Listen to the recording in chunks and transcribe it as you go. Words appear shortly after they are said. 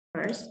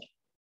first.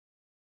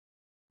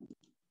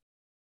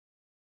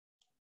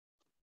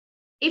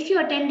 If you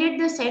attended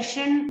the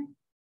session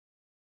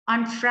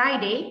on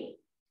Friday,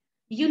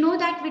 you know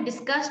that we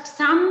discussed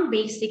some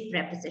basic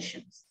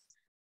prepositions.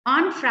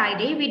 On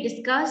Friday, we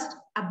discussed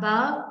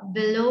above,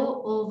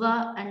 below,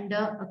 over,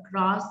 under,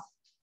 across,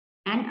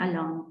 and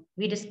along.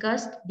 We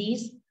discussed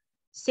these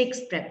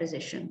 6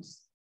 prepositions.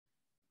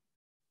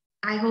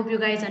 I hope you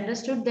guys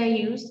understood their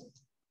use.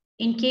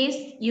 In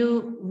case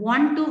you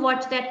want to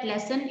watch that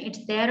lesson,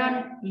 it's there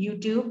on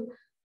YouTube.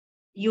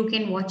 You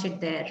can watch it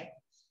there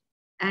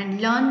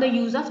and learn the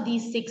use of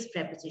these 6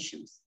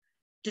 prepositions.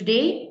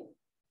 Today,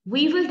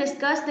 we will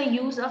discuss the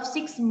use of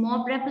 6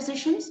 more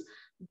prepositions: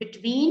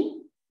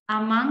 between,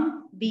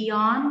 among,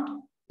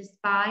 beyond,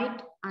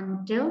 despite,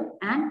 until,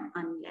 and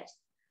unless.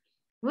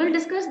 We'll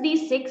discuss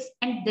these 6,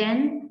 and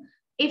then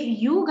if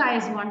you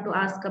guys want to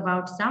ask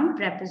about some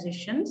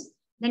prepositions,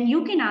 then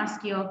you can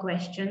ask your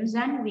questions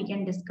and we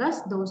can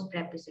discuss those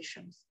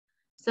prepositions.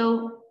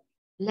 So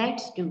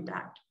let's do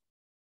that.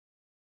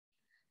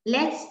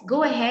 Let's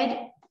go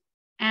ahead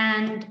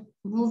and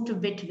move to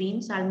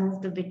between. So I'll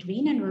move to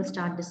between and we'll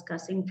start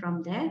discussing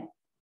from there.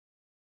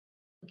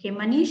 Okay,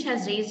 Manish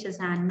has raised his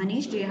hand.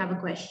 Manish, do you have a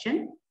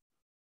question?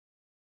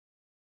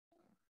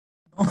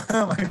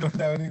 No, I don't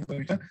have any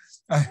question.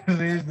 I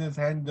raised this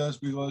hand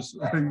just because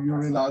you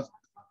will ask.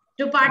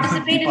 To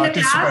participate in the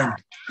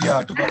class?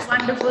 Yeah, that's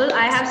wonderful.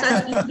 I have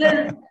such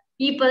eager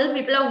people.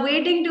 People are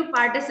waiting to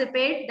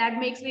participate. That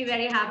makes me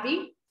very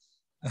happy.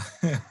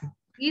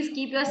 Please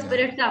keep your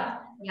spirits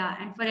up. Yeah,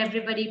 and for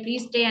everybody,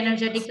 please stay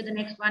energetic for the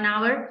next 1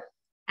 hour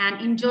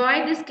and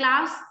enjoy this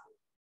class.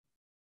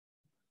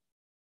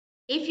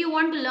 If you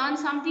want to learn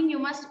something, you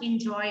must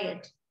enjoy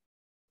it.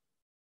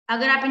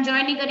 अगर आप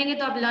enjoy नहीं करेंगे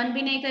तो आप learn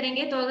भी नहीं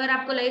करेंगे. तो अगर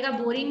आपको लगेगा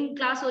boring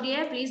class हो रही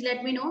है, please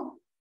let me know.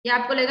 या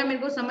आपको लगेगा मेरे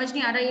को समझ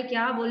नहीं आ रहा ये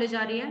क्या बोले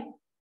जा रही है,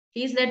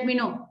 please let me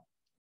know.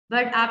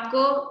 But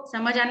आपको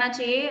समझ आना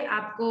चाहिए,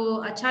 आपको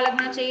अच्छा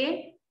लगना चाहिए,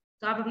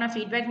 तो आप अपना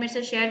feedback मेरे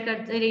से share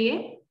करते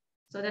रहिए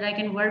so that I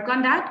can work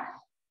on that.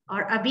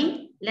 और अभी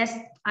let's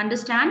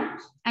understand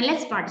and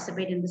let's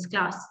participate in this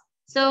class.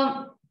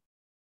 So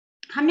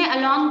हमने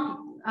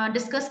along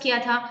discuss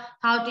किया था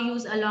how to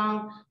use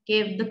along.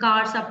 If the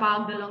cars are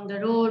parked along the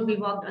road, we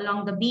walked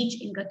along the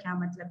beach. इनका क्या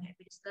मतलब है?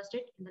 We discussed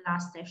it in the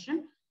last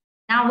session.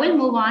 Now we'll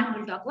move on.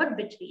 We'll talk about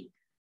between.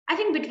 I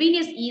think between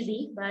is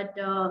easy, but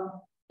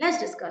let's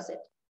discuss it.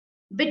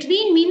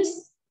 Between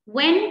means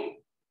when.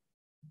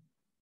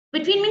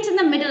 Between means in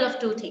the middle of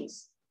two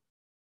things.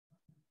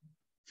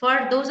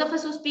 For those of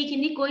us who speak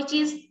Hindi, कोई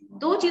चीज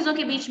दो चीजों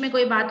के बीच में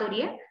कोई बात हो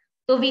रही है,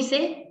 तो we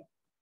say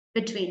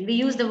between. We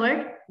use the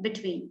word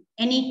between.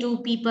 Any two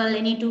people,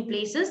 any two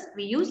places,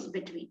 we use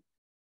between.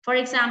 For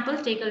example,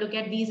 take a look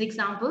at these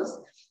examples,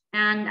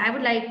 and I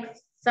would like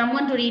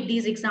someone to read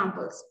these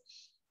examples.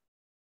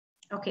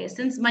 Okay,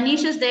 since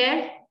Manish is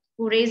there,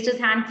 who raised his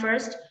hand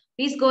first,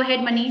 please go ahead,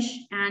 Manish,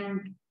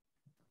 and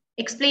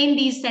explain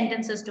these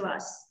sentences to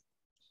us.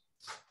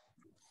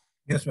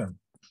 Yes, ma'am.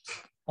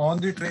 On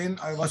the train,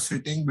 I was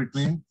sitting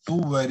between two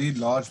very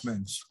large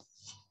men.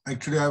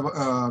 Actually,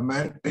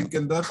 मैं train के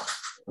अंदर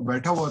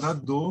बैठा हुआ था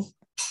दो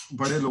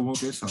बड़े लोगों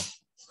के साथ.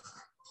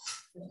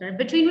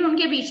 Between में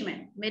उनके बीच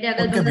में, मेरे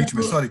अगल उनके बीच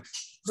में,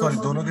 sorry,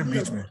 दोनों के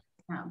बीच में.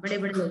 हाँ,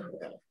 बड़े-बड़े लोग.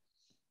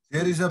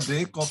 There is a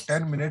break of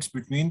 10 minutes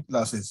between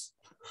classes.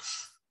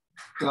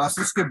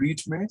 Classes के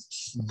बीच में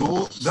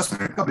 10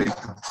 मिनट का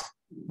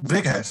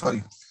break है,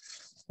 sorry.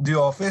 The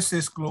office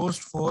is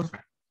closed for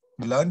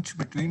lunch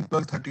between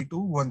 12:30 to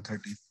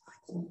 1:30.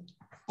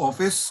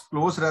 Office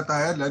close रहता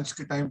है lunch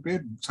के time पे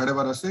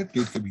 12:30 से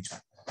 1 के बीच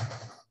में.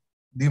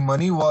 The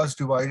money was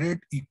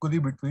divided equally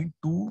between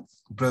two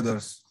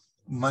brothers.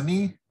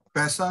 Money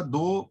पैसा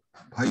दो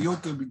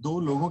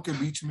लोगों के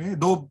बीच में,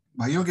 दो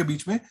भाइयों के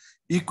बीच में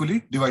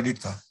equally divided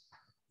था.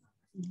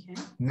 Okay.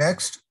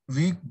 Next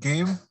week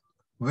game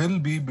will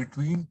be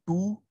between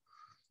two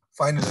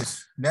finalists.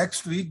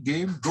 Next week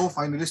game दो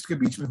finalists के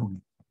बीच में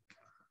होगी.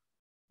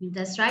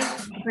 That's right.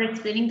 Thank you for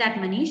explaining that,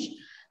 Manish.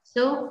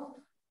 So,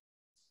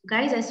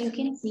 guys, as you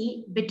can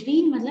see,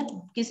 between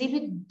मतलब किसी भी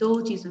दो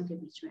चीजों के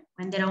बीच में.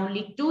 When there are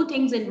only two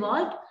things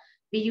involved,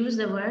 we use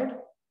the word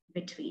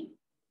between.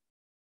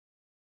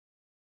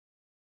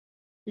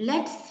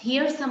 Let's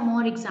hear some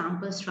more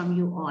examples from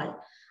you all.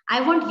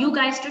 I want you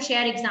guys to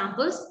share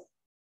examples.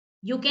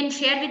 You can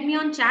share with me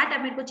on chat.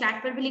 आप मेरे को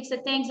chat पर भी लिख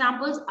सकते हैं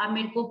examples. आप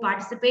मेरे को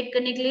participate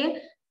करने के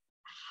लिए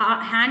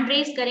hand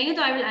raise करेंगे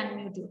तो I will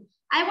unmute you.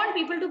 I want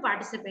people to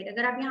participate.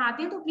 अगर आप यहाँ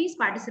आते हैं तो please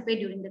participate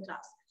during the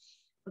class.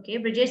 Okay,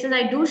 Brijesh says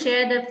I do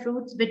share the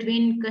fruits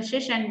between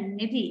Kashish and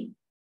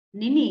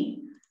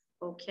Nini.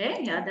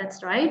 Okay, yeah,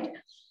 that's right.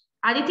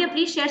 Aditya,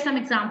 please share some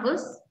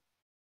examples.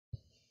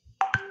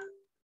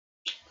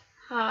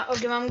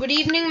 Okay, ma'am. Good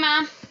evening,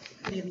 ma'am.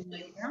 Good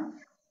evening,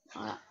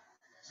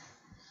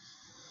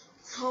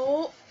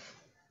 So,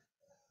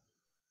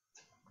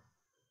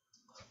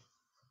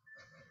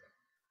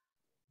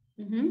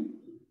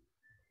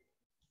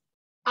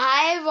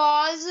 I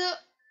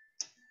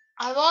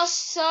was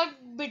stuck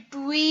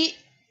between.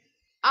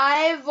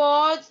 I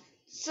was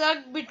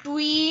stuck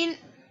between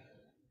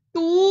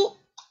two.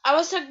 I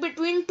was stuck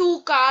between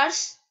two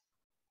cars,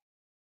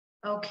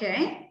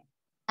 Okay.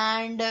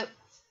 and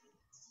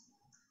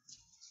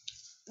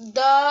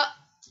the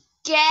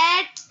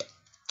cat.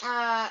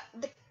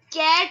 The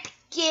cat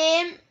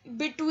came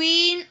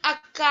between a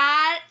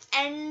car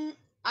and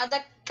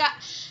the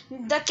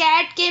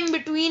cat came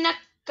between a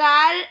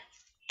car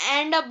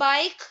and a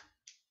bike,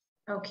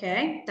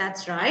 Okay,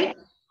 that's right.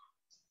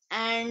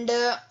 and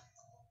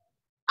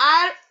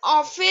our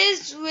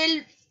office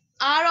will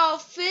our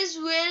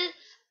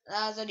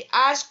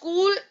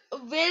school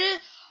will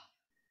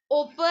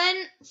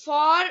open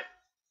for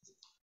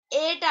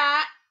 8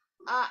 hour,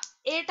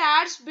 8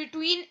 hours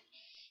between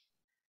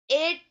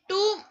 8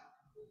 to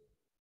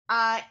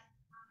uh,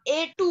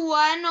 8 to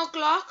 1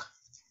 o'clock,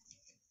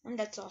 and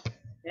that's all.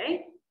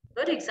 Okay.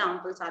 Good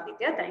examples,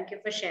 Aditya. Thank you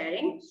for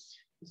sharing.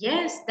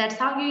 Yes, that's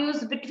how you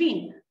use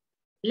between.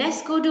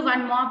 Let's go to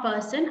one more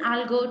person.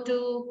 I'll go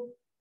to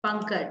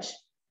Pankaj.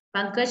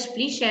 Pankaj,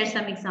 please share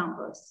some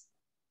examples.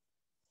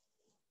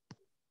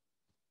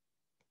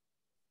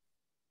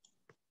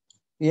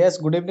 Yes,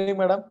 good evening,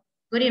 madam.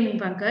 Good evening,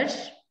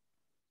 Pankaj.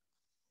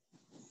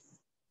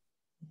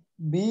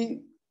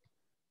 We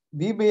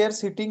were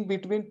sitting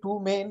between two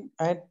men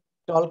and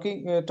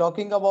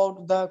talking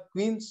about the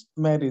queen's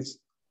marriage.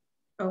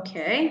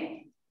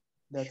 Okay.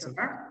 That's it.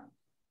 Sure.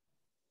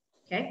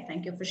 Okay,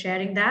 thank you for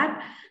sharing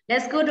that.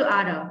 Let's go to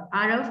Arav.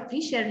 Arav,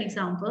 please share an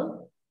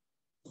example.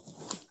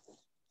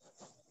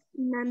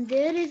 Ma'am,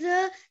 there is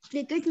a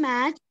cricket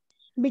match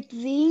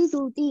between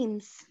two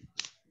teams.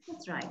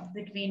 That's right.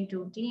 Between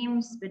two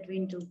teams,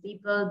 between two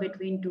people,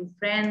 between two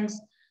friends,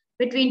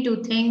 between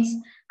two things.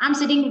 I'm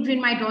sitting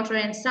between my daughter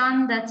and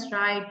son. That's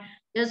right.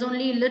 There's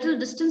only little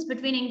distance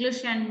between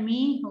English and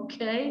me.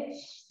 Okay.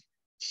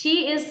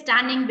 She is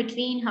standing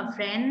between her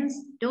friends.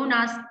 Don't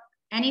ask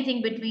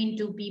anything between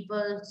two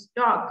people's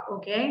talk.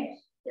 Okay.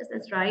 Yes,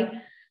 that's right.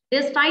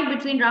 There's fight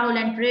between Rahul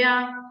and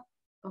Priya.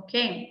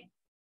 Okay.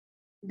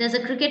 There's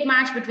a cricket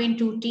match between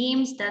two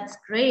teams. That's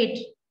great.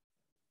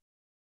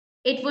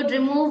 It would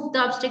remove the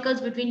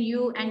obstacles between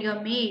you and your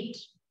mate.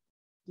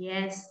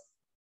 Yes,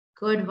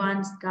 good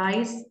ones,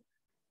 guys.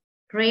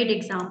 Great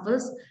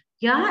examples.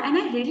 Yeah, and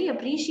I really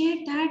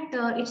appreciate that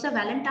it's a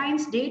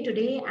Valentine's Day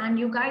today and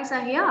you guys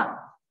are here.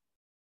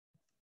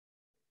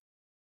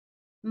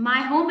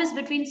 My home is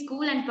between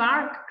school and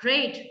park.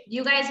 Great.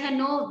 You guys have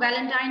no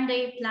Valentine's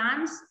Day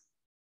plans?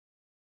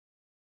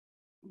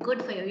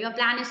 Good for you. Your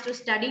plan is to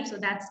study, so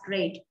that's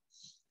great.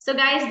 So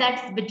guys,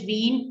 that's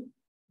between.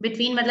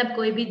 Between मतलब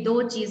कोई भी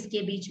दो चीज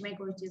के बीच में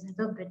कोई चीज है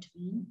तो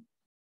between.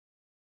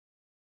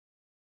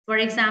 For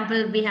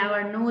example, we have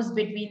our nose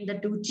between the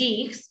two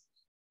cheeks.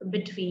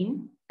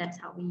 Between, that's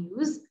how we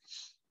use.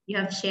 You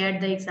have shared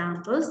the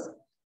examples.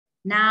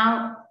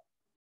 Now,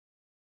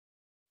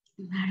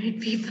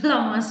 married people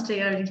are must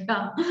here.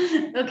 Yeah.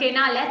 Okay,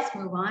 now let's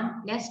move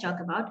on. Let's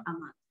talk about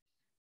among.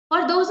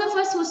 For those of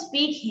us who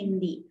speak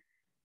Hindi,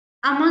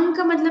 among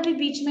का मतलब भी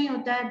बीच में ही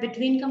होता है,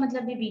 between का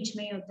मतलब भी बीच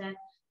में ही होता है.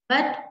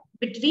 But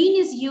between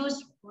is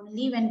used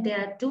only when there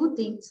are two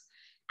things.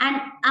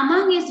 And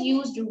among is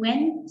used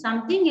when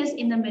something is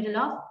in the middle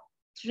of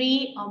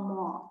three or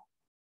more.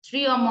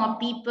 Three or more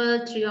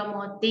people, three or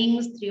more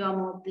things, three or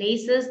more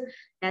places.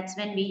 That's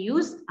when we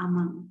use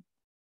among.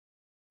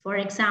 For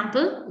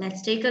example,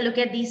 let's take a look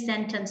at these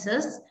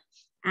sentences.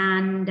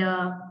 And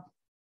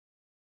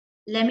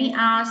let me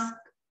ask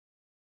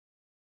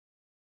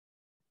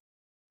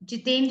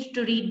Jitendra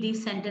to read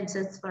these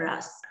sentences for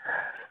us.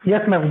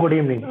 Yes, ma'am. Good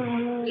evening.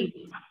 Good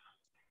evening.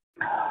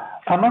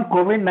 Among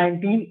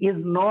COVID-19 is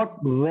not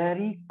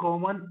very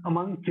common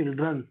among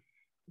children.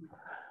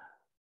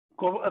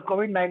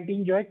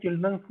 COVID-19 जो है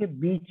children के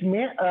बीच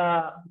में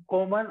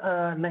common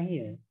नहीं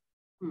है.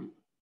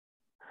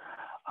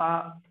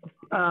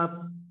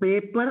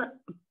 Peer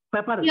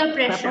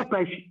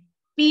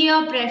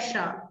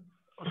pressure.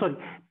 Sorry,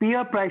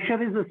 peer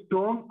pressure is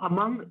strong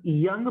among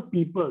young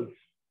people.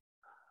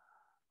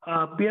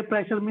 Peer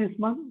pressure means,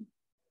 ma'am?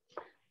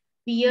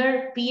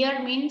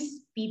 Peer means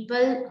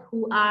people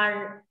who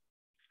are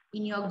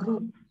in your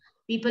group,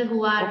 people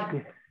who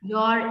are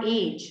your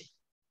age.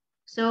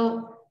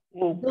 So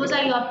those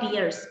are your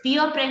peers.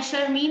 Peer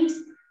pressure means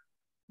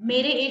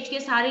मेरे as के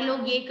सारे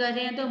लोग ये कर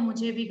रहे हैं तो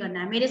मुझे भी करना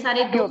है. मेरे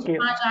सारे दोस्त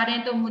वहां जा रहे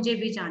हैं तो मुझे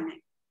भी जाना है.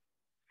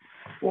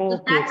 So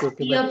that's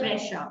peer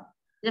pressure.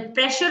 The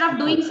pressure of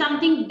doing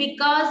something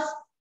because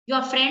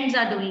your friends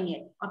are doing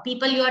it or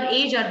people your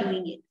age are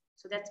doing it.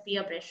 So that's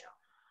peer pressure.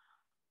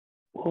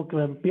 Okay,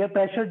 ma'am. Peer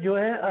pressure जो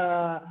है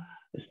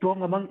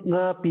strong among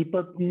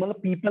people,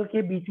 मतलब people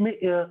के बीच में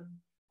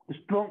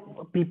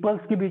strong peoples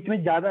के बीच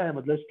में ज्यादा है,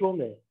 मतलब strong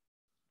है.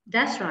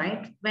 That's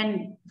right.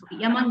 When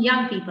among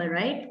young people,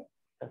 right?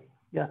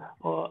 Yeah.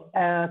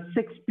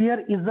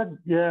 Shakespeare is a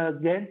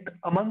giant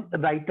among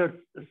writers.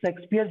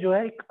 Shakespeare जो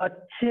है एक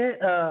अच्छे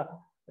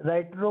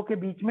राइटरों के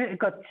बीच में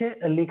एक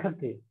अच्छे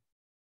लेखक थे.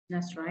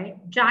 That's right.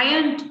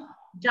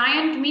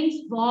 Giant means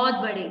बहुत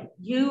बड़े,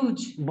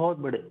 huge. बहुत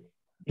बड़े.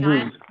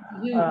 Giant,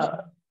 huge.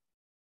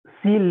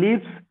 She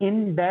lives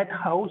in that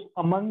house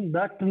among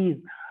the trees.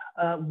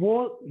 वो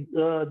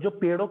जो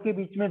पेड़ों के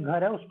बीच में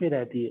घर है उस पे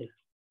रहती है.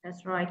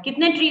 That's right.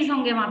 कितने trees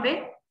होंगे वहां पे?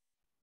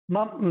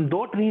 मैम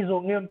 2 trees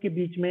होंगे उनके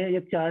बीच में या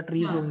 4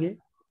 trees होंगे?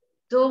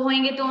 2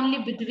 होंगे तो only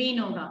between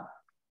होगा.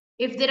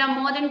 If there are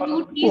more than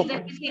 2 trees,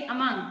 then we say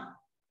among.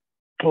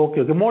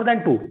 Okay, more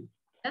than 2.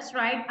 That's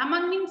right.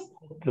 Among means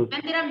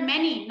when there are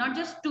many, not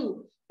just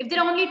 2. If there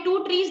are only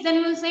 2 trees, then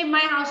we will say my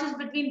house is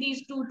between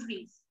these 2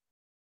 trees.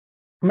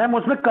 Ma'am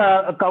उसमें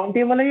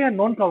countable है या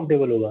non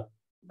countable होगा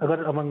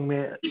अगर among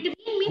में?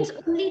 Between means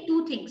only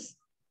 2 things.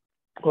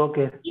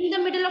 Okay. In the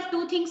middle of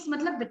 2 things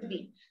मतलब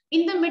between.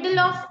 In the middle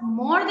of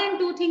more than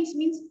 2 things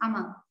means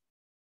among.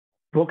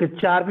 Okay,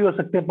 4 भी हो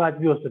सकते हैं, 5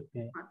 भी हो सकते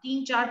हैं.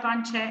 3, 4,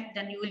 5, 6,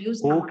 then you will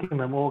use Okay,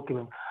 ma'am. Okay,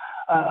 ma'am.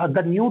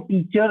 The new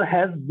teacher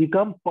has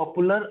become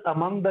popular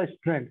among the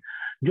students.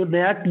 जो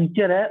नया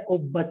टीचर है वो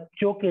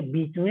बच्चों के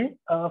बीच में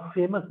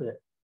फेमस है.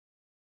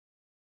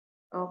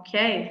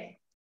 Okay,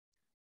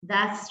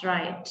 that's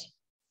right.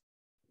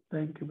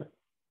 Thank you, ma'am.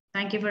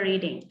 Thank you for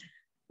reading.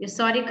 You're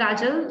sorry,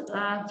 Kajal,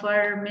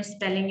 for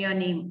misspelling your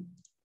name.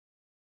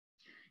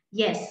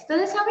 Yes, so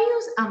that's how we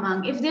use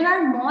among. If there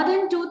are more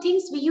than 2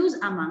 things, we use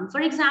among.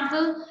 For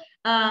example,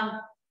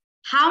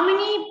 how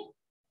many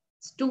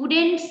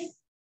students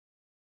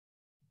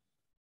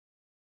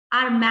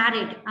are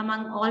married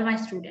among all my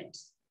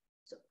students?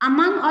 So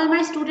among all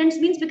my students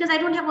means because I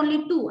don't have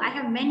only 2, I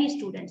have many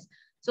students.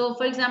 So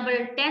for example,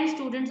 10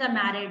 students are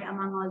married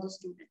among all the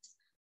students.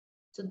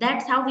 So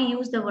that's how we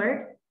use the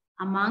word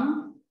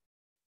among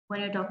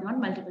when you're talking about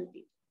multiple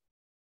people.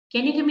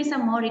 Can you give me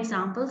some more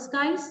examples,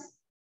 guys?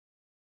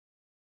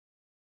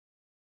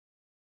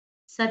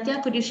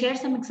 Satya, could you share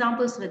some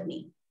examples with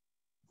me?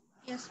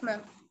 Yes,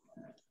 ma'am.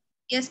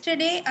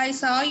 Yesterday, I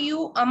saw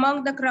you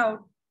among the crowd.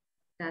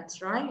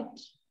 That's right.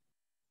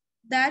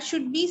 There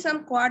should be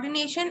some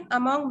coordination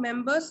among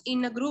members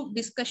in a group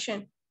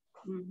discussion.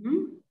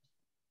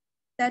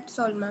 That's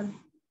all, ma'am.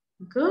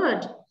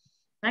 Good.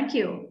 Thank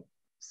you.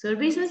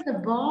 Surbi says the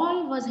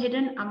ball was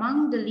hidden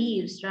among the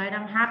leaves, right?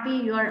 I'm happy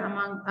you are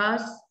among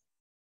us.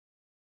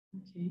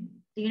 Okay.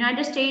 The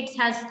United States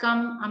has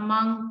come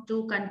among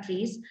 2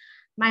 countries.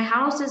 My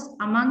house is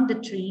among the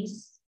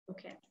trees.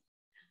 Okay.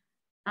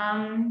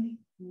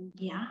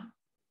 Yeah,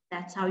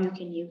 that's how you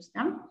can use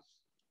them.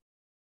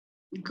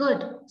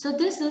 Good. So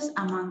this is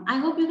among. I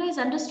hope you guys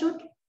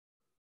understood.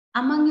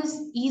 Among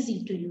is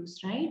easy to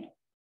use, right?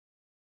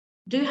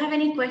 Do you have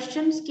any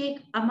questions? Ke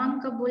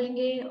among kab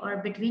bolenge or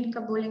between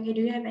kab bolenge?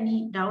 Do you have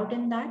any doubt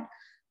in that?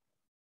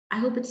 I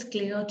hope it's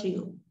clear to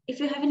you. If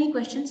you have any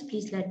questions,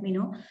 please let me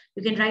know.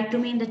 You can write to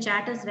me in the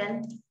chat as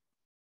well.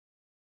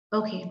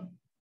 Okay.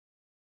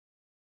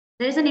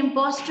 There's an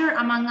imposter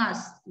among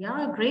us.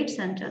 Yeah, great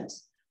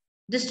sentence.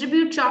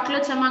 Distribute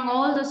chocolates among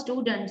all the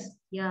students.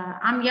 Yeah,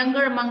 I'm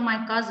younger among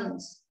my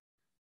cousins.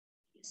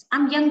 Yes,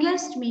 I'm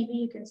youngest, maybe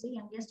you can say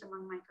youngest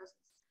among my cousins.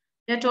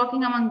 They're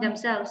talking among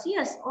themselves.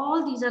 Yes,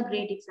 all these are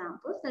great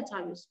examples. That's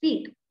how you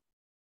speak.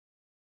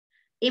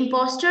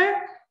 Imposter.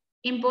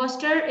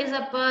 Imposter is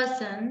a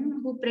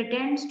person who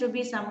pretends to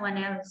be someone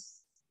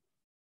else,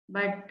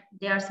 but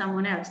they are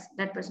someone else.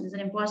 That person is an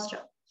imposter.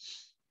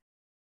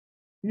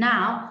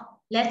 Now,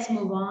 let's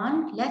move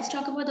on. Let's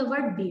talk about the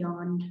word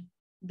beyond.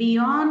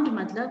 Beyond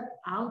matlab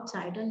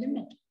outside a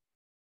limit.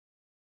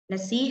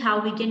 Let's see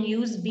how we can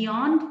use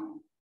beyond.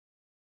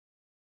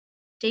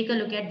 Take a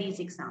look at these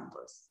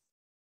examples.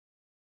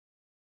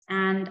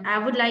 And I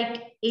would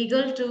like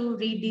Eagle to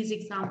read these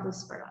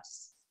examples for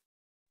us.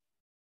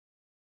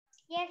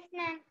 Yes,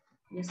 ma'am.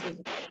 Yes,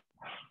 Eagle.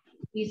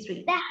 Please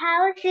read. The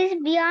house is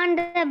beyond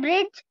the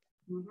bridge.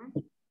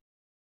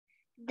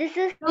 This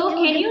is So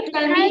can you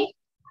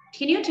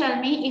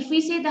tell me if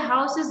we say the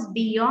house is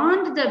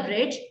beyond the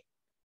bridge,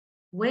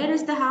 where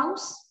is the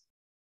house?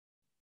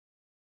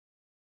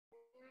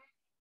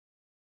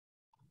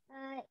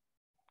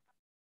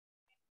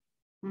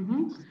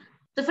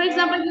 So for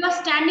example, you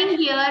are standing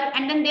here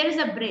and then there is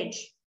a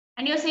bridge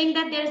and you're saying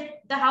that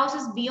the house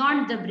is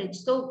beyond the bridge.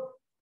 So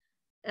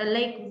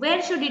like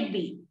where should it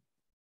be?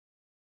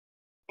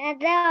 At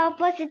the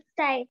opposite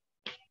side.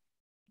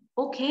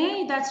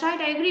 Okay, that's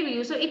right. I agree with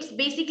you. So it's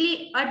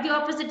basically at the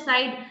opposite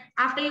side.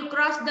 After you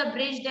cross the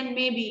bridge, then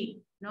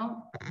maybe,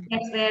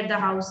 that's where the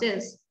house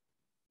is.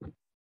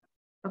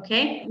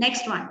 Okay,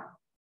 next one.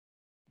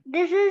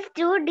 This is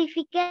too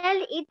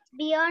difficult. It's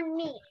beyond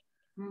me.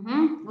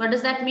 What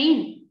does that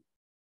mean?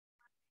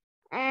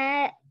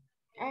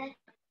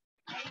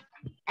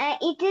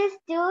 It is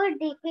too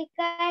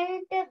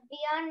difficult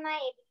beyond my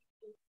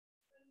ability.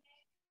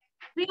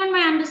 Beyond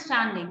my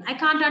understanding. I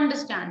can't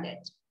understand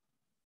it.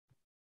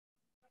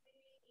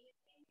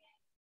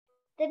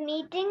 The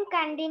meeting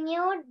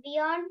continued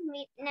beyond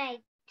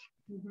midnight.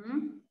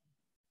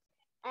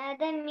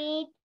 The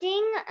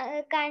meeting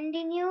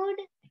continued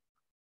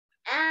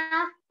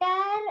after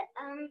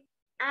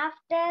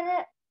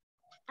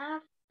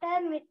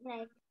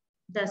midnight.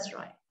 That's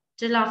right.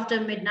 Till after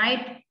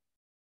midnight.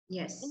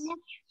 Yes.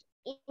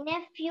 In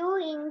a few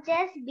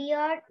inches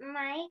beyond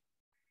my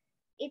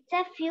It's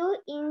a few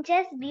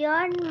inches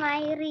beyond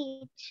my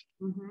reach.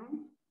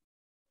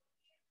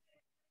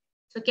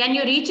 So can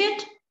you reach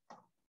it?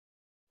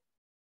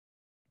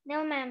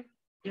 No, ma'am.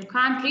 You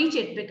can't reach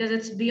it because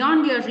it's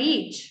beyond your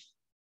reach.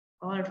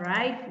 All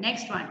right,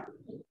 next one.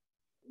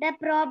 The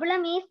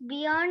problem is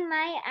beyond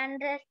my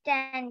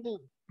understanding.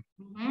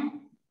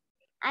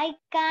 I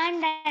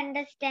can't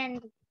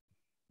understand it.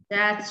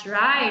 That's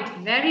right.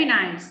 Very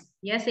nice.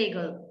 Yes,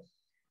 Eagle.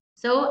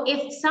 So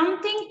if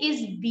something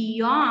is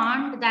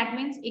beyond, that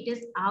means it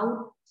is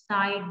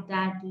outside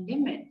that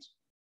limit.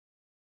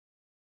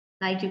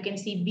 Like you can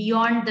see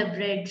beyond the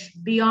bridge,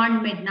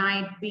 beyond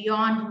midnight,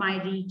 beyond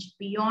my reach,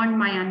 beyond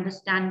my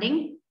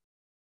understanding.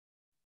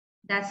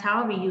 That's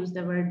how we use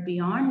the word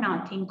beyond.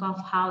 Now think of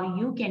how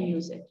you can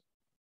use it.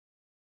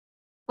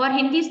 For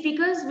Hindi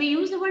speakers, we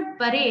use the word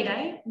pare,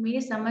 right?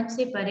 मेरे समझ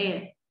से परे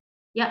है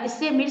या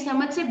इससे मेरे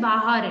समझ से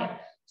बाहर है.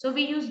 So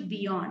we use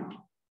beyond.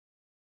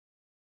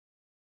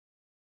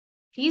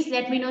 Please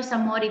let me know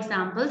some more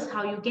examples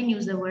how you can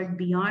use the word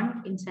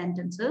beyond in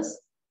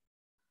sentences.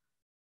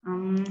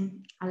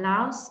 I'll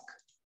ask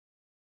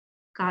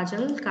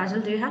Kajal.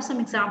 Kajal, do you have some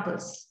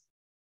examples?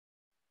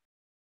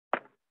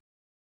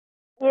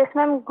 Yes,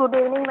 ma'am. Good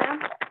evening, ma'am.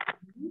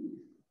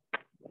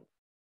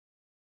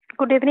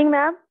 Good evening,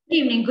 ma'am. Good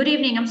evening. Good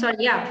evening. I'm sorry.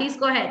 Yeah, please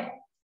go ahead.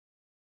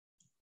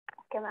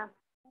 Okay, ma'am.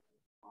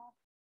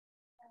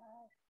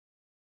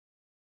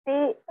 She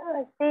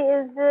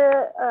is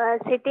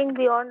sitting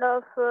beyond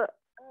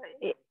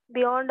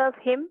of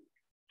him.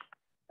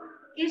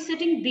 He's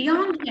sitting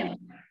beyond him.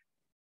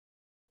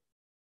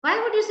 Why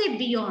would you say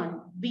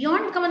beyond?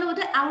 Beyond का मतलब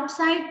होता है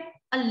outside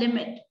a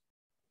limit.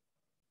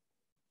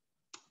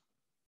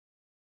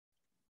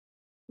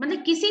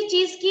 मतलब किसी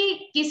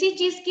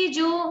चीज की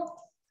जो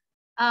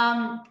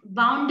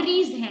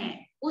boundaries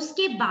हैं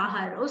उसके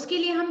बाहर, उसके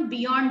लिए हम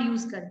beyond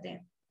यूज करते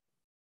हैं.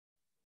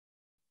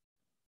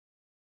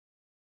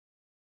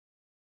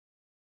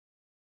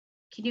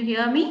 Can you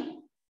hear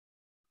me?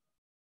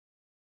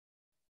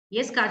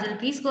 Yes, Kajal,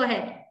 please go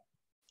ahead.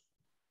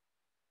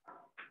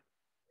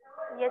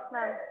 Yes,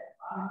 ma'am.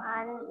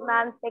 And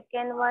ma'am,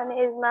 second one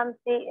is ma'am,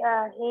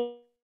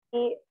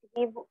 he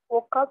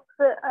woke up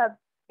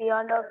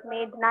beyond of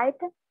midnight.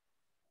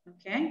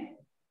 Okay.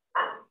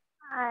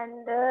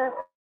 And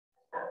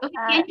okay,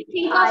 can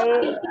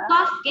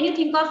you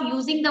think of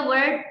using the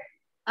word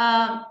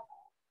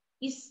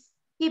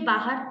इसके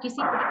बाहर,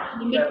 किसी particular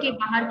limit के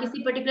बाहर,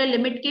 किसी particular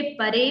limit के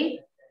परे,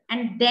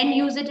 and then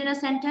use it in a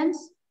sentence?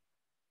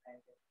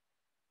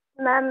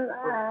 Ma'am,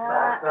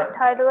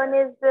 third one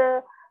is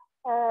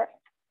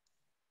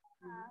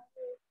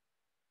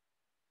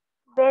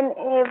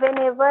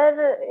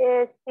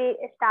whenever she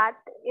start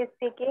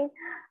speaking,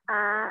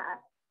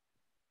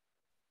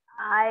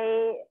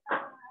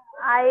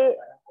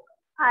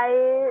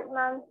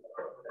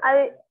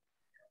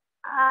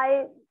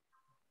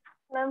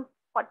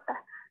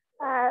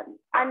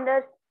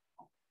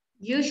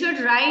 You should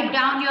write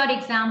down your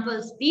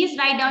examples. Please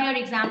write down your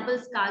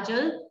examples,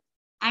 Kajal,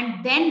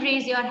 and then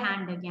raise your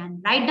hand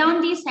again. Write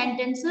down these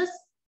sentences,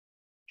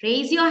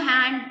 raise your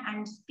hand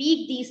and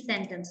speak these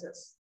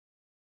sentences.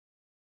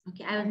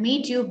 Okay, I will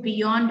meet you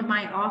beyond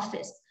my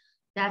office.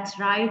 That's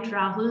right,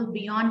 Rahul.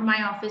 Beyond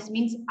my office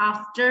means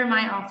after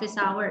my office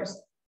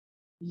hours.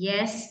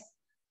 Yes,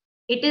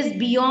 it is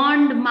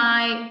beyond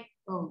my,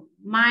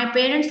 my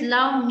parents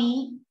love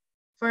me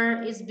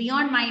for is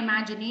beyond my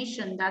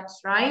imagination.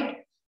 That's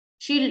right.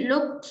 She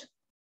looked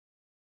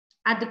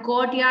at the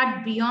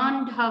courtyard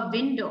beyond her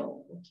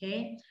window.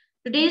 Okay.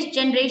 Today's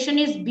generation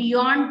is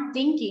beyond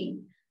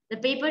thinking. The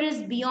paper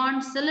is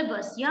beyond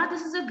syllabus. Yeah,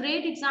 this is a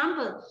great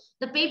example.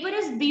 The paper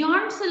is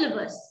beyond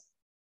syllabus.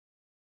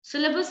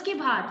 Syllabus ke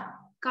bahar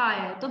ka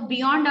hai, to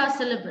beyond our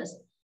syllabus.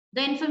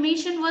 The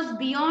information was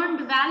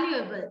beyond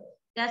valuable.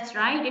 That's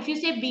right. If you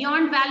say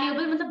beyond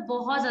valuable, matlab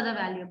bahut zyada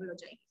valuable ho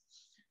jayegi.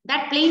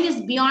 That plane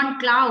is beyond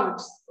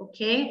clouds.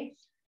 Okay.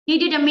 He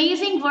did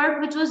amazing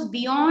work which was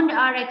beyond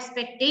our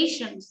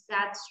expectations.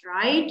 That's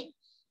right.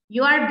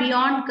 You are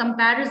beyond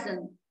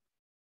comparison.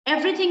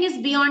 Everything is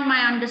beyond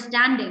my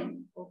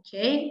understanding.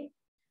 Okay.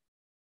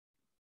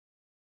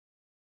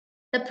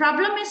 The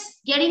problem is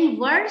getting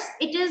worse.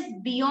 It is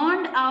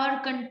beyond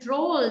our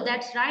control.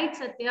 That's right,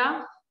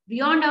 Satya.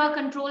 Beyond our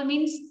control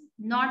means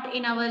not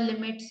in our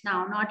limits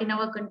now, not in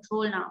our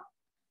control now.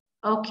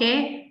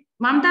 Okay.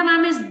 Mamta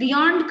ma'am is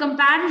beyond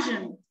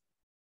comparison.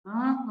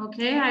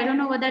 Okay, I don't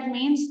know what that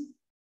means.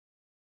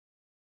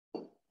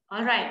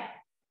 All right.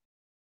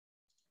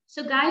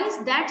 So guys,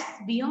 that's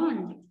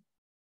beyond.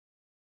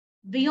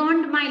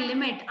 Beyond my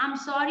limit. I'm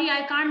sorry,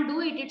 I can't do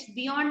it. It's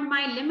beyond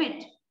my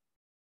limit.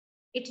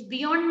 It's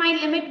beyond my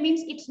limit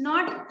means it's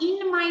not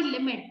in my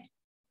limit.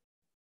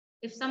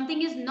 If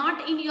something is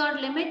not in your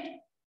limit,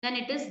 then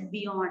it is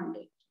beyond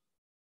it.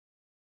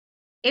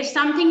 If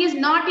something is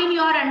not in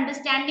your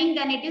understanding,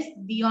 then it is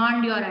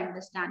beyond your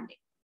understanding.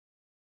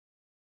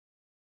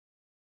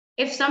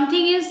 If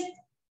something is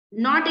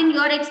not in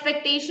your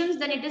expectations,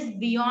 then it is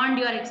beyond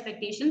your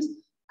expectations.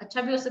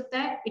 अच्छा भी हो सकता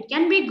है. It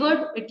can be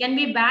good, it can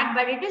be bad,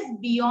 but it is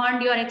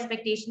beyond your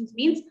expectations.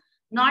 Means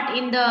not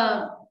in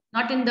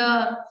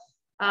the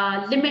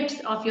limits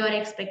of your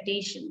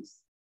expectations.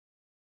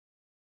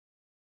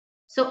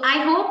 So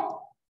I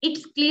hope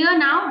it's clear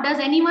now. Does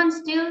anyone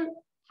still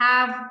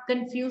have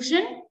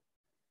confusion?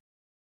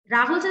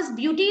 Rahul says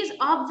beauty is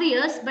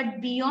obvious,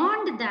 but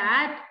beyond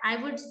that, I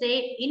would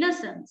say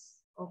innocence.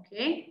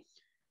 Okay.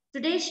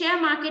 Today's share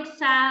market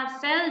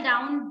fell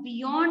down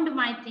beyond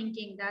my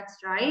thinking. That's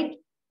right.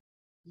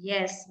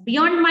 Yes.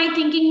 Beyond my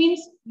thinking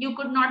means you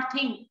could not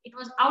think. It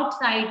was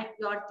outside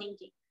your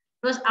thinking.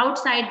 It was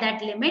outside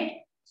that limit.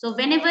 So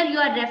whenever you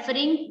are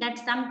referring that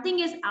something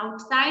is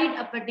outside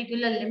a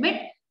particular limit,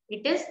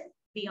 it is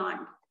beyond.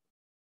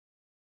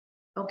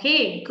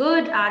 Okay,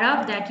 good,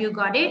 Arav, that you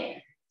got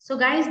it. So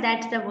guys,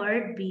 that's the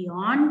word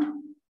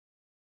beyond.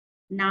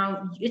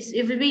 Now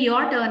it will be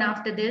your turn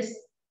after this.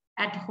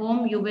 At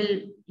home, you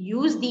will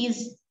use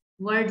these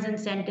words and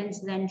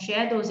sentences and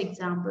share those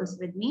examples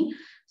with me.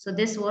 So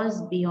this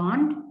was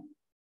beyond.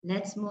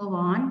 Let's move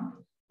on.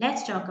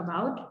 Let's talk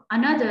about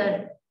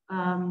another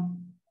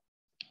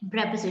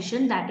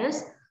preposition, that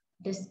is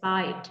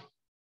despite.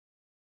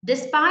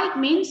 Despite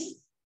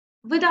means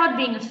without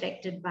being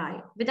affected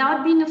by.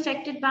 Without being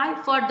affected by,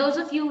 for those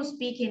of you who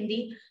speak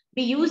Hindi,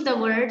 we use the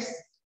words,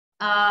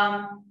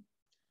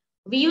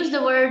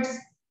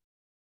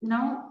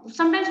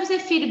 sometimes we say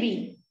fir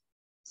bhi.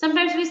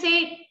 Sometimes we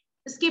say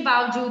iske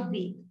बावजूद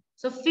भी.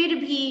 So फिर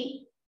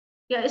भी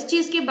या इस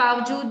चीज के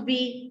बावजूद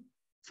भी,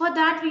 for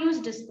that we use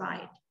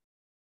despite.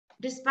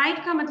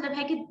 Despite का मतलब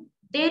है कि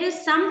there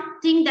is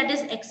something that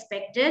is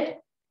expected.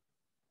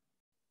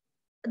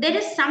 There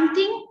is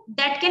something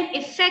that can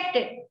affect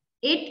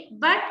it,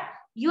 but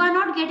you are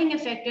not getting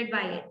affected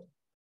by it.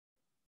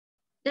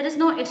 There is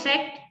no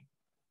effect.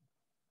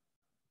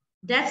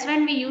 That's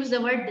when we use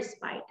the word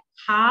despite.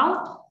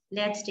 How?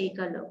 Let's take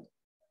a look.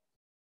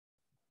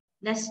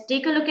 Let's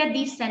take a look at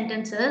these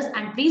sentences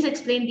and please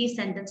explain these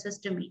sentences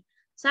to me.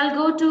 So I'll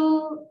go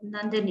to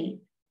Nandini.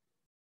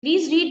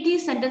 Please read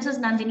these sentences,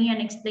 Nandini,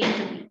 and explain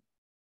to me.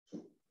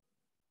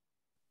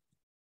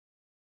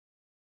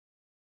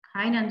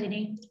 Hi,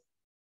 Nandini.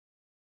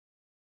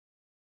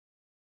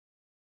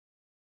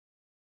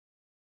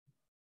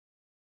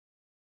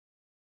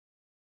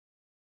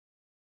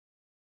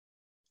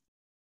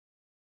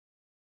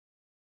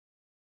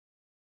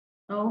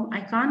 Oh,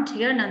 I can't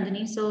hear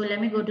Nandini, so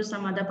let me go to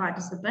some other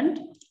participant.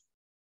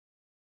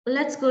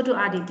 Let's go to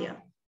Aditya.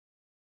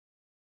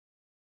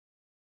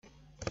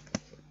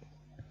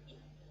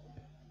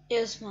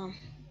 Yes, ma'am.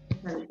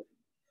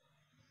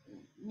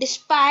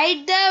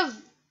 Despite the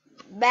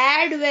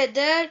bad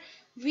weather,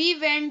 we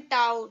went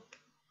out.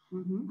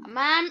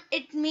 Ma'am,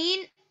 it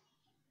mean,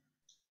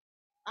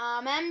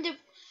 ma'am,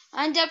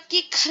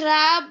 जबकि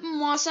खराब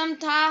मौसम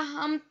था,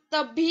 हम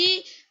तब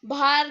भी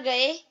बाहर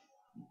गए.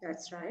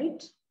 That's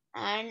right.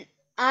 And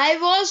I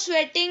was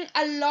sweating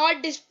a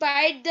lot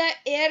despite the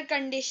air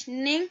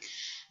conditioning.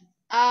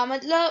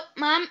 मतलब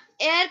मैम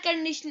एयर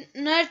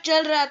कंडीशनर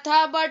चल रहा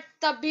था, बट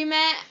तब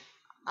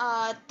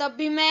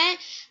भी मैं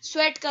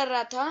स्वेट कर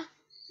रहा था.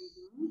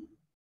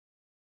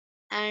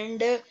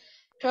 And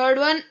third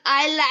one,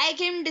 I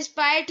like him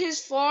despite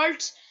his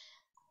faults.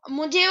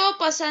 मुझे वो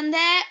पसंद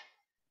है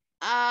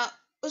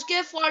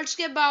उसके फॉल्ट्स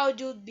के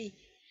बावजूद भी.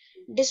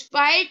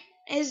 Despite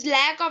his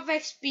lack of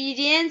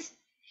experience,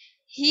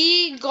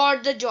 he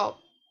got the job.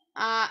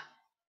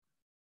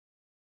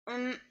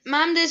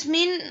 Ma'am this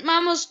mean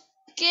ma'am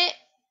उसको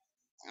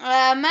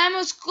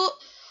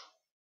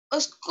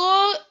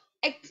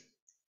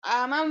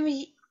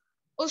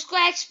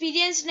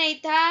एक्सपीरियंस नहीं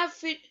था,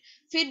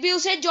 फिर भी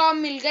उसे जॉब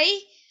मिल गई.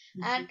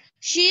 And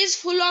she is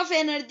full of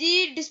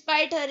energy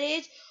despite her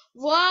as.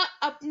 वह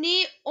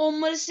अपनी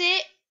उम्र से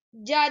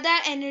ज्यादा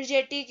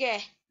एनर्जेटिक है.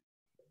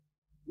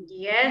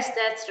 Yes,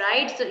 that's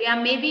right. So yeah,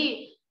 maybe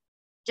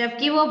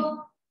जबकि वो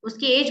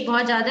उसकी एज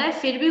बहुत ज्यादा है,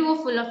 फिर भी वो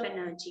full of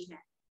energy है.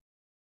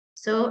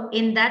 So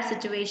in that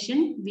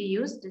situation, we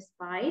use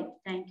despite.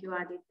 Thank you,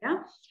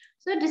 Aditya.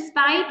 So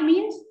despite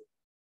means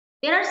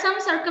there are some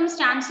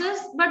circumstances,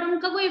 but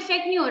उनका कोई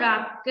effect नहीं हो रहा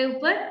आपके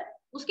ऊपर,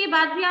 उसके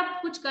बाद भी आप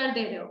कुछ कर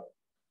दे रहे हो.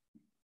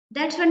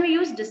 That's when we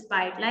use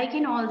despite, like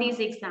in all these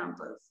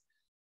examples.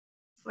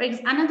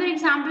 Another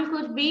example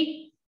could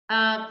be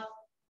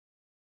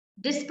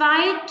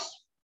despite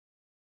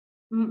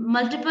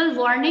multiple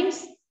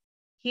warnings,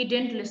 he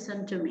didn't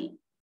listen to me.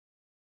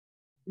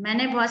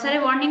 मैंने बहुत सारे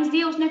warnings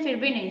दिए, उसने फिर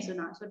भी नहीं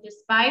सुना. So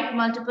despite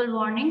multiple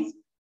warnings,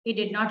 he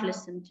did not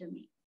listen to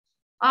me.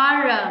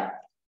 Or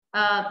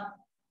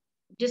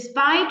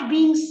despite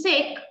being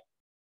sick,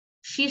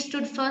 she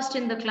stood first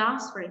in the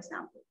class, for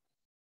example.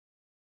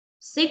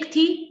 Sick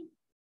थी,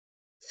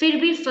 फिर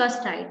भी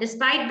first I.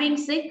 Despite being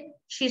sick,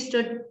 she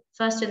stood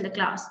first in the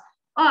class.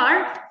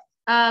 Or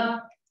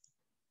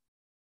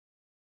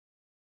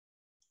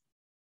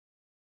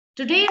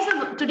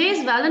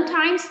today's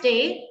Valentine's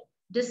Day.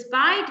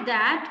 Despite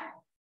that,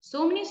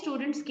 so many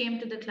students came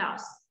to the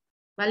class.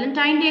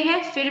 Valentine Day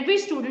है, फिर भी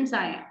students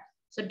आए.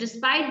 So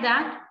despite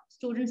that,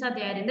 students are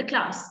there in the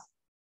class.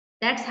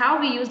 That's how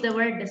we use the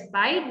word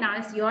despite. Now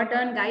it's your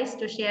turn, guys,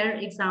 to share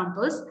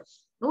examples.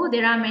 Oh,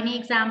 there are many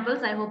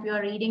examples. I hope you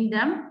are reading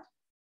them.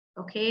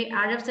 Okay,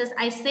 Arif says,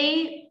 I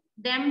say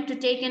them to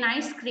take an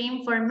ice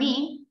cream for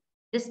me.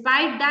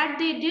 Despite that,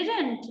 they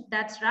didn't.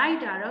 That's right,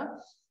 Arif.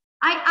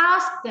 I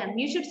asked them.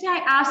 You should say,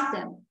 I asked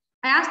them.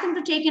 I asked them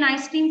to take an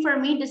ice cream for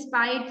me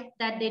despite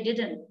that they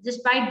didn't.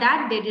 Despite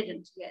that, they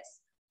didn't. Yes.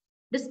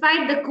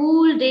 Despite the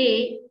cool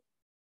day,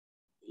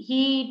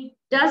 he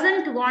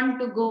doesn't want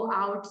to go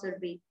out,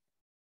 Surbi.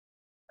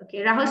 Okay,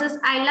 Rahul says,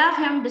 I love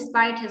him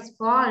despite his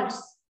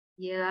faults.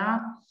 Yeah.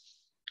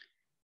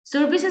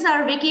 Surbi says,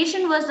 our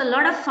vacation was a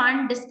lot of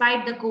fun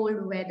despite the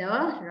cold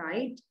weather,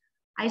 right?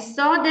 I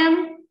saw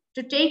them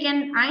to take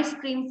an ice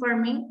cream for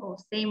me. Oh,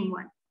 same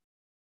one.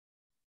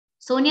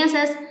 Sonia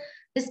says,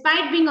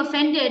 despite being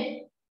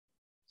offended,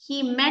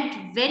 he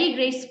met very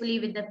gracefully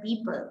with the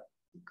people.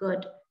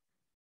 Good.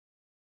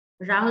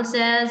 Rahul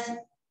says,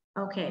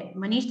 okay.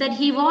 Manish said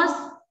he was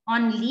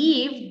on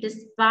leave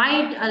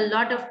despite a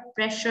lot of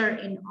pressure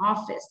in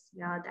office.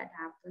 Yeah, that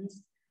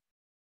happens.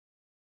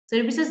 So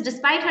Ruby says,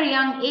 despite her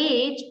young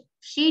age,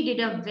 she did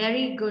a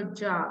very good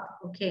job.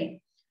 Okay.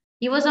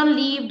 He was on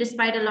leave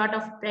despite a lot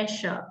of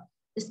pressure.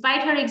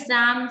 Despite her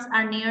exams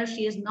are near,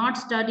 she is not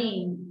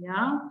studying.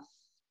 Yeah.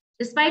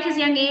 Despite his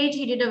young age,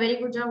 he did a very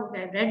good job.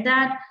 Okay, I read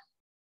that.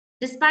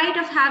 Despite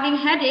of having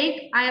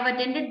headache, I have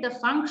attended the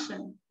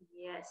function.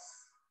 Yes.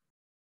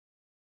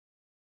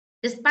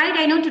 Despite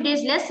I know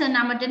today's lesson,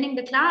 I'm attending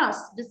the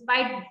class.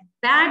 Despite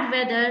bad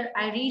weather,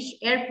 I reached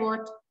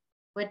airport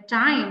with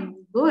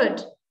time.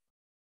 Good.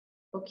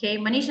 Okay,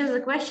 Manish has a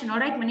question. All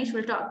right, Manish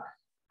will talk.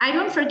 I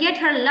don't forget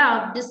her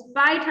love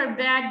despite her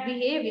bad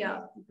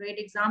behavior. Great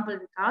example,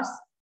 Vikas.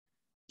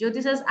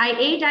 Jyoti says, I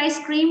ate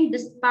ice cream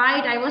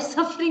despite I was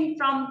suffering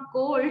from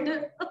cold.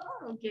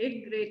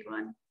 Okay, great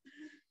one.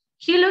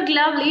 She looked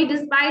lovely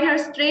despite her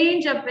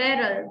strange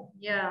apparel.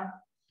 Yeah.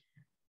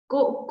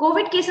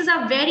 COVID cases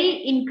are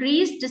very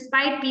increased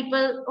despite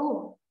people.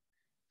 Oh,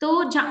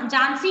 so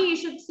Jansi, you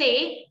should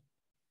say,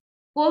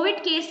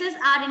 COVID cases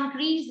are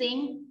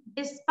increasing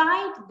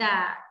despite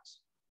that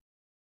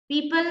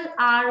people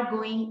are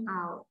going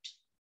out.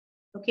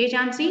 Okay,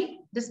 Jansi,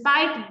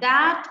 despite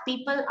that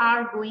people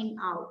are going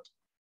out.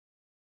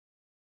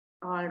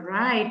 All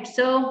right.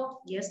 So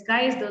yes,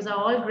 guys, those are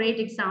all great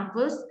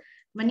examples.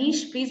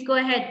 Manish, please go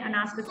ahead and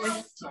ask the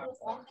question.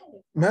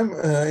 Ma'am,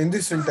 in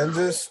these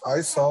sentences,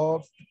 I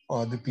saw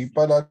the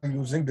people are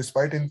using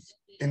despite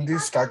in the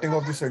starting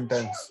of the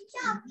sentence,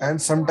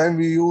 and sometimes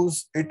we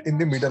use it in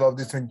the middle of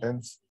the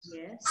sentence.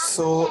 Yes.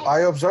 So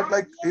I observed,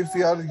 like, if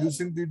we are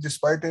using the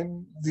despite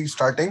in the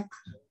starting,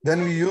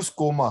 then we use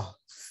comma.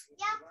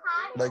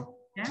 Like,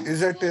 Yeah.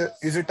 is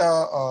it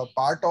a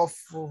part of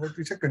what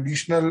we say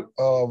conditional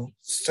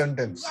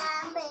sentence?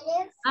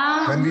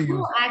 When we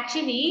use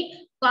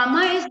actually,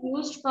 comma is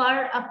used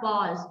for a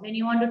pause when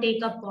you want to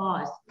take a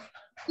pause.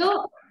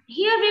 So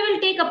here we will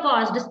take a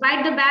pause.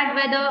 Despite the bad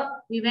weather,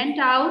 we went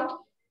out.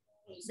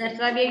 That's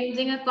why we are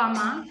using a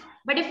comma.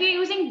 But if you're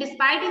using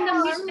despite in the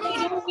middle,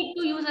 you don't need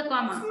to use a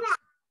comma.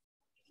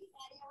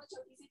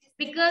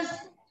 Because,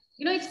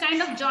 you know, it's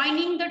kind of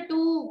joining the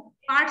two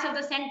parts of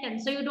the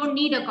sentence. So you don't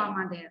need a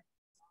comma there.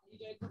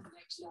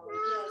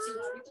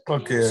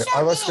 Okay,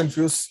 I was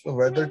confused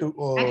whether to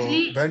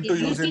Actually, when to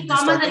use it.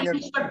 Commas are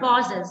used for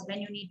pauses.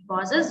 When you need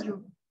pauses,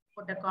 you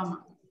put a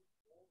comma.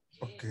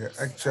 Okay,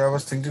 actually, I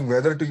was thinking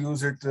whether to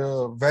use it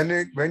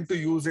when to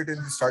use it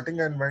in the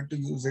starting and when to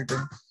use it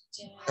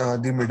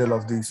in the middle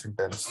of the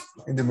sentence.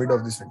 In the middle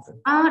of the sentence.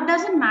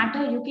 Doesn't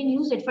matter. You can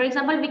use it. For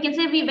example, we can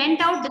say we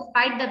went out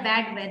despite the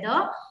bad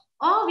weather,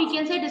 or we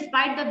can say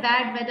despite the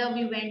bad weather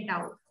we went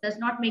out. Does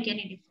not make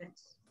any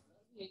difference.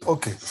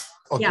 Okay.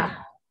 Okay. Yeah.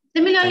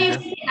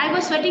 Similarly, I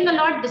was sweating a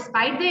lot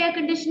despite the air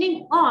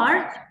conditioning,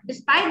 or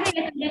despite the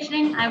air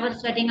conditioning, I was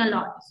sweating a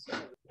lot.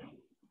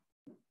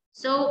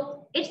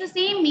 So it's the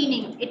same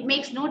meaning. It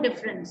makes no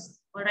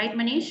difference. All right,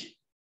 Manish?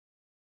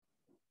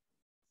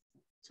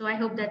 So I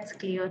hope that's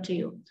clear to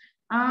you.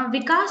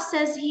 Vikas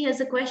says he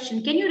has a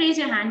question. Can you raise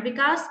your hand,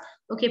 Vikas?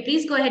 Okay,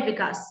 please go ahead,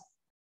 Vikas.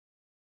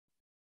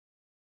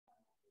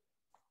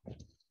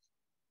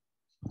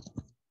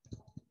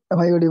 Am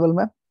I audible,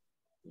 ma'am?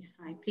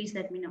 Yeah, please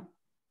let me know.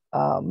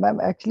 Ma'am,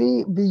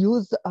 actually, we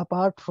use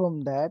apart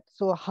from that.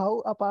 So how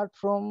apart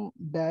from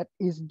that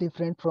is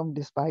different from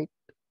despite?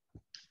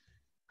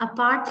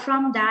 Apart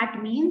from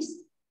that means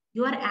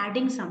you are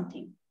adding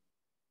something.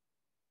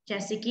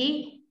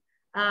 Jessica,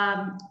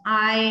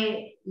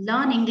 I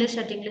learn English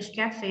at English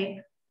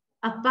Cafe.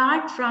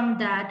 Apart from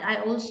that,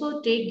 I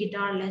also take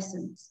guitar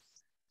lessons.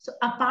 So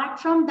apart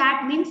from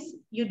that means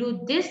you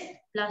do this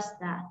plus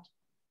that.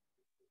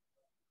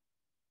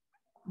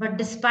 But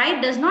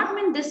despite does not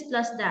mean this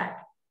plus that.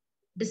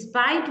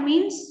 Despite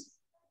means,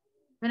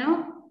 you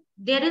know,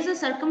 there is a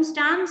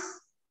circumstance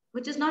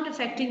which is not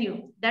affecting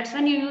you. That's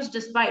when you use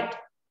despite.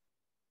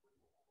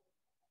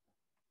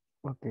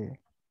 Okay.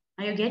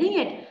 Are you getting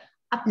it? Yes,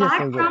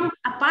 Apart from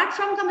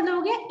का मतलब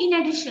हो गया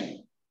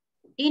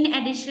in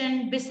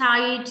addition,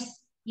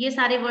 besides, ये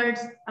सारे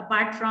words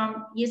apart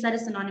from, ये सारे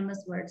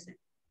synonymous words हैं.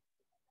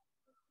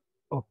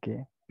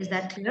 Okay. Is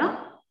that clear?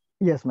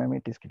 Yes, ma'am,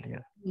 it is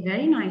clear.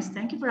 Very nice.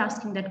 Thank you for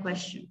asking that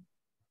question.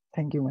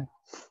 Thank you, ma'am.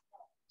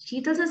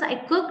 Sheetal says, I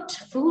cooked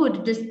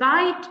food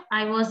despite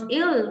I was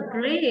ill.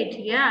 Great.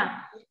 Yeah.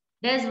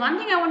 There's one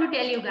thing I want to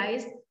tell you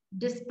guys.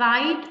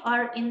 Despite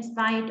or in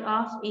spite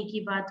of एक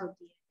ही बात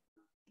होती है.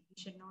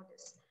 You should know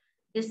this.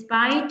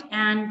 Despite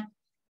and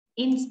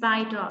in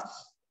spite of,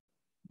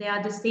 they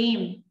are the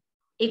same.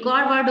 एक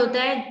और word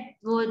होता है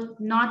वो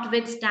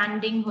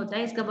notwithstanding होता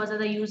है. इसका बहुत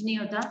ज़्यादा use नहीं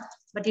होता.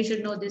 But you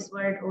should know this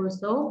word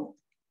also.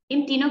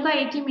 इन तीनों का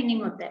एक ही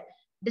meaning होता है.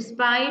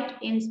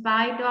 Despite, in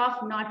spite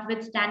of,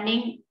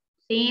 notwithstanding,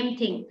 same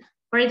thing.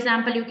 For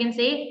example, you can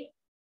say,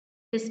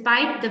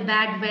 despite the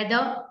bad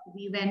weather,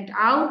 we went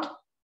out.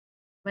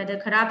 Weather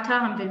खराब था,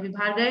 हम फिर भी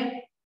बाहर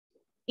गए.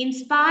 In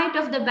spite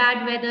of the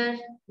bad weather,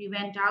 we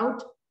went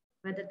out.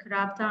 Weather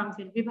खराब था, हम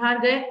फिर भी बाहर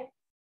गए.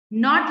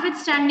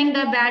 Notwithstanding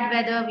the bad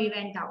weather, we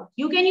went out.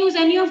 You can use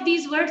any of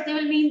these words, they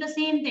will mean the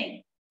same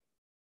thing.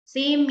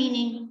 Same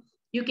meaning.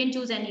 You can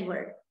choose any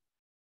word.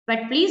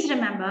 But please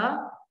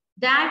remember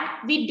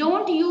that we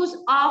don't use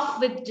of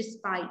with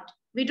despite.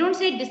 We don't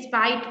say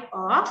despite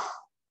of,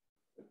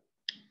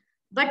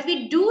 but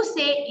we do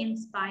say in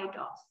spite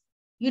of.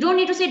 You don't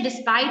need to say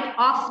despite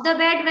of the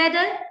bad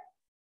weather.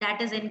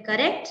 That is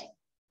incorrect.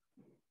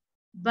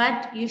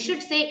 But you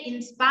should say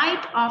in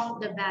spite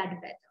of the bad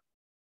weather.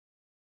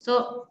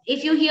 So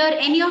if you hear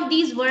any of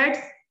these words,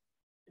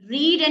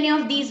 read any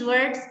of these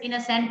words in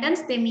a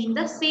sentence, they mean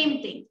the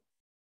same thing.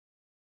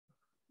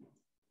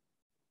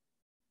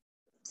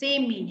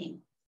 Same meaning.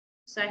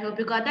 So I hope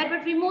you got that,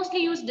 but we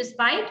mostly use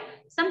despite.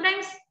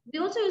 Sometimes we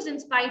also use in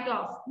spite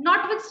of.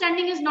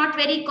 Notwithstanding is not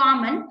very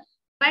common,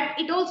 but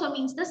it also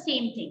means the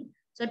same thing.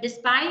 So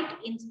despite,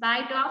 in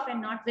spite of,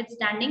 and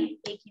notwithstanding,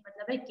 एक ही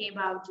मतलब है के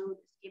बावजूद,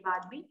 इसके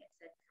बाद भी,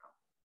 etc.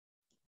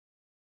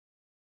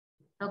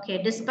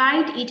 Okay,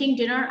 despite eating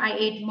dinner, I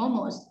ate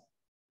momos.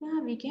 Yeah,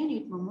 we can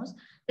eat momos.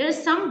 There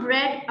is some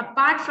bread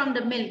apart from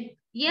the milk.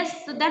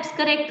 Yes, so that's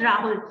correct,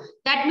 Rahul.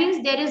 That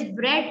means there is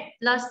bread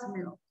plus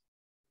milk.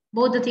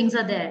 Both the things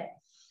are there.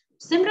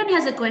 Simran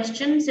has a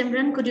question.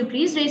 Simran, could you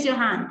please raise your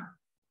hand?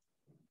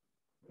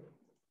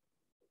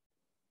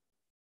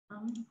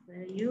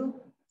 Where are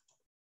you?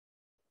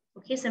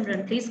 Okay,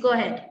 Simran, please go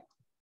ahead.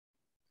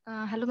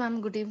 Hello,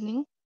 ma'am. Good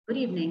evening. Good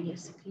evening.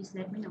 Yes, please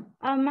let me know.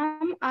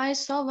 Ma'am, I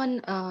saw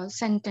one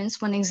sentence,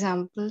 one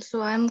example.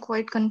 So I'm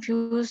quite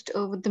confused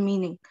with the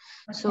meaning.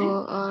 Okay.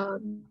 So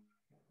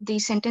the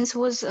sentence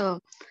was,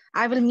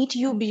 I will meet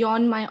you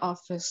beyond my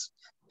office.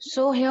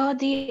 So here,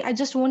 I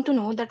just want to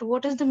know that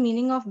what is the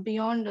meaning of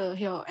beyond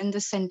here in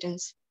this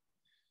sentence?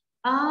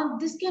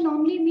 This can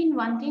only mean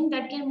one thing.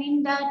 That can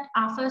mean that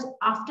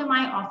after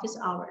my office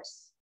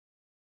hours.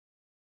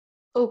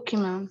 Okay,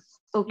 ma'am.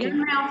 Okay.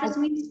 Beyond my office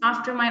means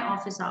after my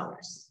office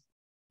hours.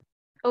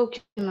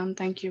 Okay, ma'am.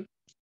 Thank you.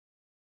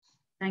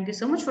 Thank you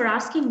so much for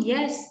asking.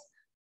 Yes,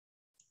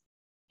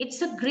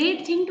 it's a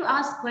great thing to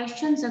ask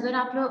questions. अगर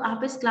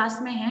आप इस class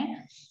में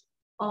हैं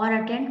और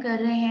attend कर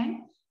रहे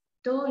हैं,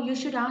 तो you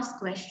should ask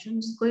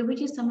questions. कोई भी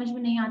चीज समझ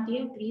में नहीं आती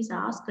है, please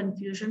ask.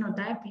 Confusion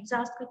होता है, please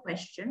ask a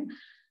question,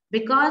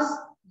 because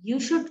you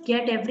should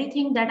get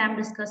everything that I'm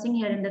discussing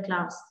here in the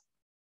class.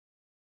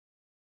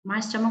 My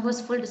stomach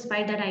was full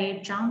despite that I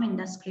ate charming.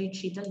 That's great,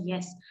 Sheetal.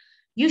 Yes.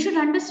 You should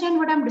understand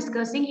what I'm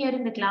discussing here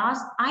in the class.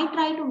 I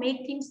try to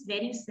make things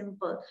very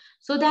simple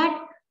so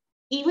that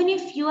even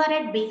if you are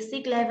at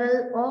basic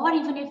level or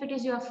even if it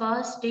is your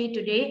first day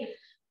today,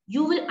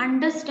 you will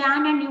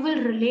understand and you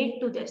will relate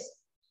to this.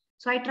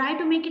 So I try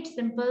to make it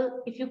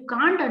simple. If you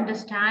can't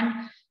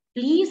understand,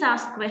 please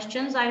ask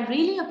questions. I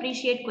really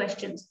appreciate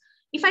questions.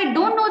 If I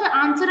don't know the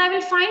answer, I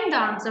will find the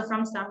answer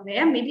from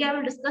somewhere. Maybe I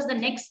will discuss the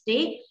next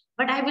day,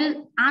 but I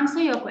will answer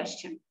your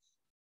question.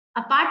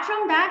 Apart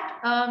from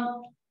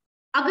that,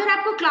 अगर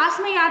आपको class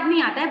में याद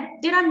नहीं आता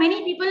है, there are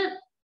many people,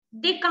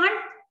 they can't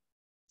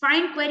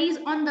find queries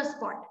on the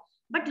spot,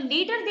 but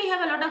later they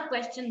have a lot of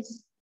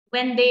questions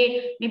when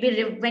they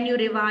when you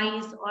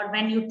revise or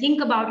when you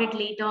think about it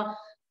later.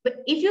 But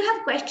if you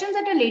have questions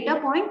at a later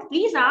point,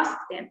 please ask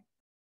them.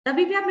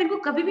 तभी भी आप मेरे को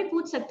कभी भी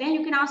पूछ सकते हैं.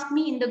 You can ask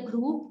me in the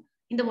group,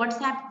 in the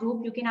WhatsApp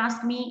group. You can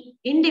ask me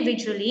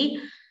individually.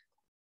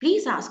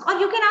 Please ask, or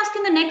you can ask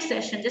in the next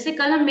session. जैसे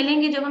कल हम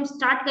मिलेंगे, जब हम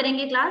start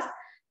करेंगे क्लास,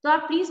 तो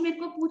आप प्लीज मेरे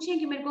को पूछें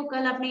कि मेरे को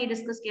कल आपने ये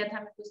डिस्कस किया था,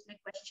 मेरे को इसमें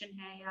क्वेश्चन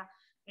है या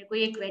मेरे को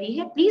ये क्वेरी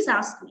है. Please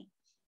ask me.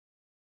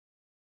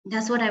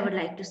 That's what I would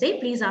like to say.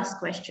 Please ask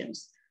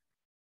questions.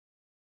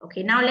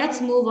 Okay, now let's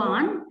move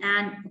on.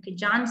 And okay,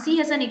 Jansi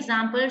has an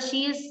example.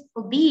 She is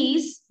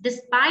obese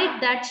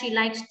despite that she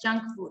likes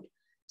junk food.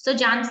 So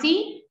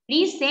Jansi,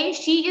 please say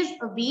she is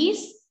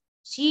obese.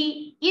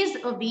 She is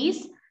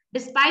obese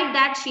despite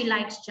that she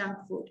likes junk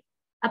food.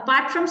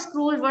 Apart from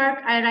schoolwork,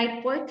 I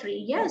write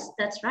poetry. Yes,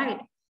 that's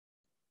right.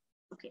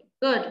 Okay,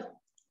 good.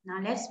 Now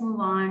let's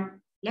move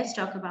on. Let's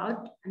talk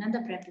about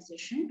another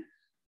preposition.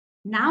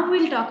 Now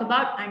we'll talk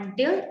about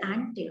until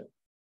and till.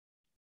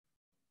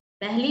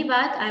 पहली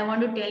बात, I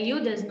want to tell you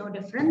there's no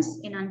difference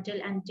in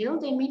until and till.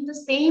 They mean the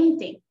same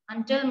thing.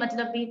 Until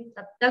मतलब भी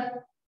तब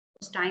तक,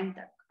 उस time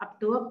तक, up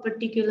to a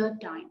particular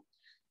time.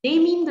 They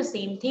mean the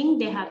same thing.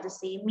 They have the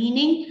same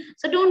meaning.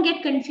 So don't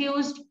get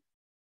confused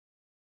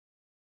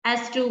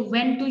as to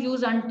when to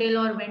use until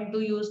or when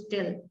to use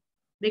till.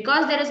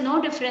 Because there is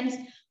no difference,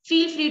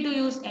 feel free to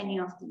use any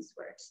of these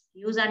words.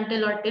 Use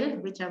until or till,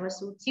 whichever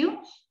suits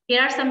you.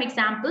 Here are some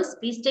examples.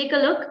 Please take a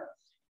look.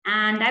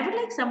 And I would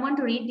like someone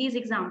to read these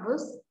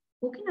examples.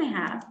 Who can I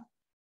have?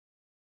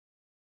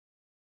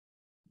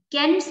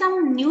 Can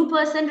some new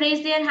person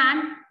raise their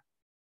hand?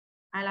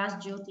 I'll ask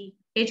Jyoti.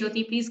 Hey,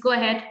 Jyoti, please go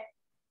ahead.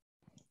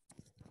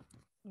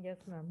 Yes,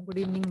 ma'am. Good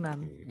evening,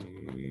 ma'am.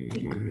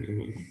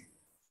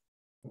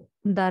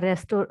 The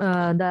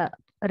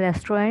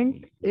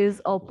restaurant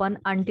is open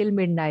until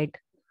midnight.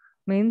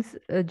 Means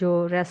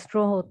जो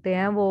restaurant होते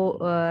हैं वो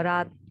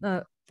रात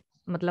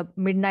मतलब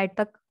midnight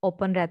तक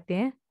open रहते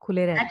हैं,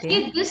 खुले रहते हैं.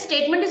 Actually, this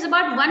statement is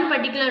about one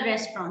particular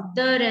restaurant.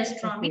 The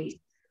restaurant Okay. means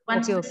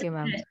one specific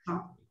ma'am.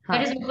 restaurant.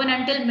 That is open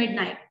until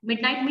midnight.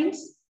 Midnight means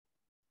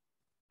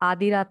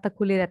आधी रात तक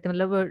खुले रहते हैं,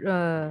 मतलब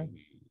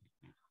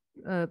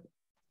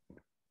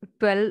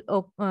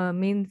 12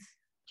 means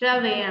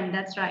 12 a.m.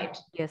 That's right.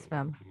 Yes,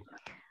 ma'am.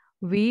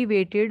 We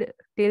waited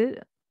till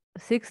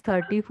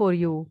 6:30 for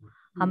you.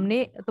 हमने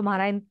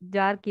तुम्हारा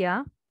इंतजार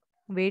किया,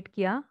 वेट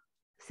किया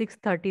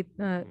 6:30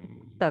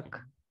 तक,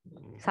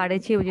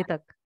 6:30 बजे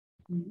तक.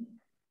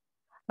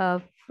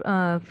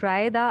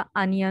 Fry the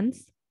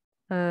onions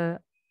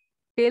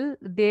till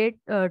they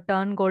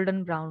turn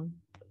golden brown.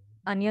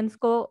 Onions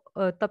को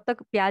तब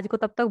तक, प्याज को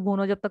तब तक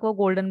भूनो जब तक वो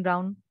golden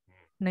brown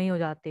नहीं हो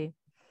जाते.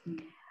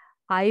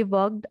 I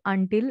worked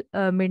until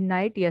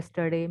midnight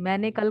yesterday.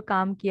 मैंने कल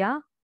काम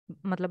किया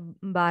मतलब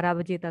 12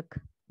 बजे तक,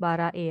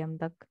 12 AM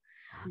तक.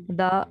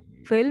 The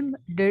film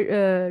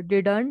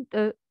didn't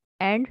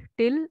end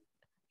till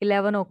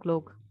 11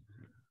 o'clock.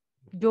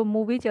 जो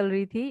मूवी चल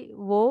रही थी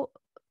वो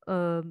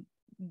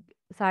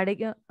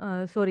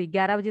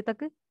 11 बजे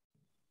तक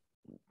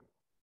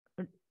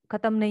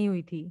खत्म नहीं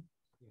हुई थी.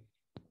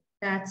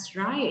 That's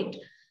right.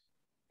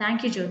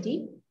 Thank you,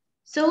 Jyoti.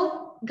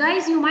 So,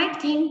 guys, you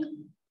might think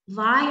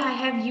why I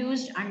have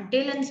used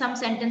until in some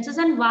sentences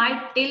and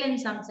why till in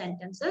some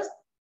sentences.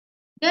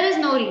 There is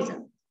no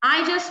reason.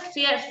 I just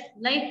fear,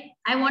 like,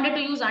 I wanted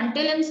to use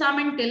until in some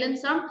and till in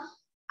some.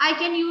 I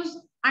can use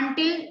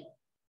until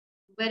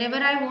wherever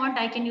I want.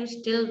 I can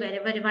use till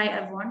wherever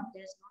I want.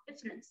 There's no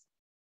difference.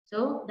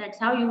 So that's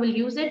how you will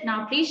use it.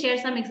 Now, please share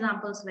some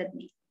examples with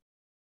me.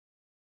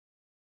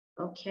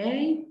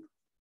 Okay.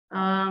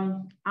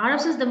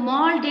 Arav says the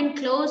mall didn't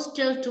close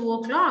till 2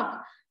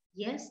 o'clock.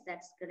 Yes,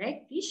 that's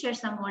correct. Please share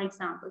some more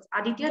examples.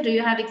 Aditya, do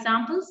you have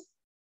examples?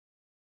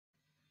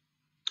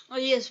 Oh,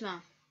 yes,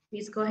 ma'am.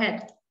 Please go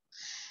ahead.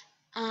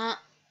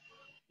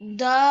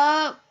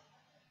 The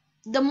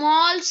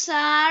malls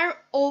are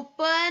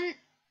open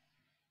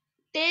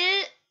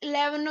till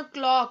 11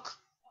 o'clock.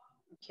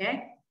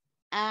 Okay.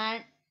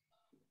 And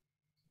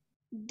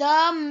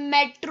the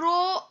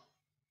metro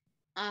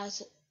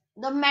is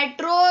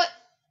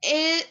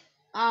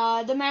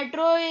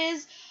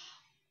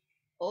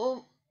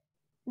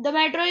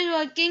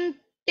working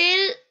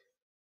till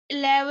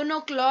 11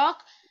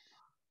 o'clock.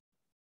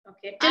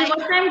 Okay. Till what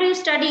time do you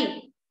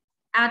study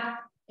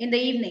in the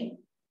evening?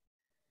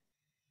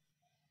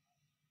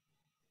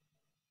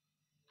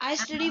 I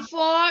study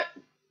for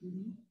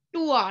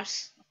 2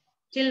 hours.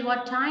 Till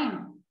what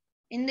time?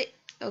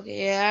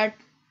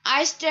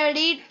 I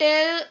study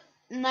till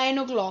 9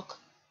 o'clock.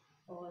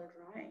 All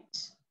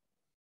right.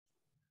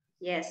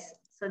 Yes.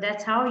 So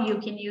that's how you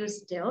can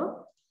use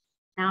till.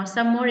 Now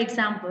some more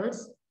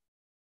examples.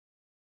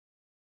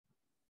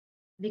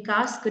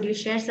 Vikas, could you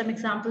share some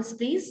examples,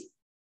 please?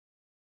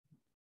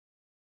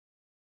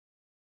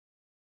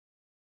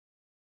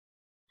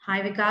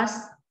 Hi,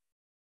 Vikas.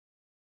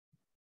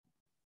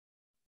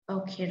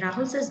 Okay,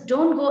 Rahul says,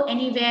 don't go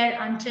anywhere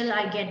until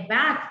I get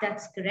back.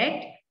 That's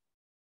correct.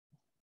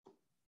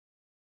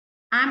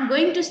 I'm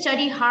going to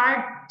study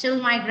hard till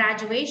my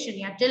graduation.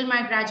 Yeah, till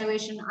my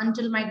graduation,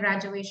 until my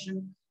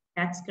graduation.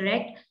 That's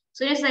correct.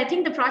 So yes, I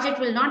think the project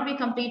will not be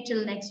complete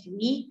till next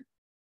week.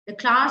 The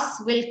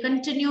class will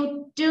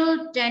continue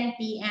till 10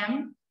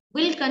 p.m.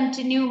 Will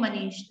continue,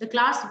 Manish. The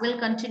class will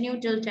continue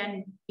till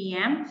 10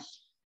 p.m.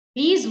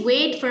 Please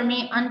wait for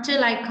me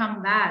until I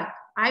come back.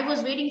 I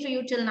was waiting for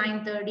you till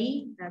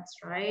 9:30. That's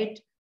right.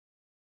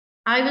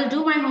 I will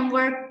do my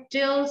homework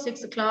till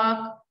 6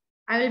 o'clock.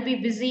 I will be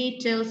busy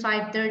till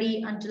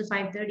 5:30, until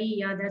 5:30.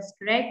 Yeah, that's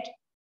correct.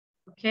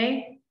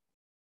 Okay.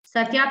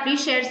 Satya,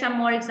 please share some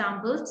more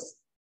examples.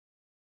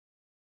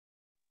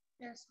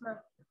 Yes, ma'am.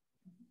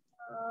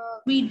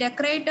 We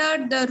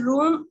decorated the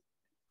room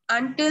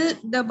until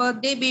the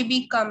birthday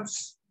baby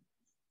comes.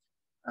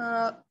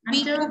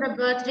 Until the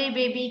birthday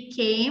baby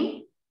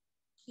came.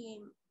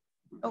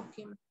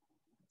 Okay.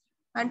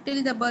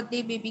 Until the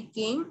birthday baby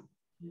came.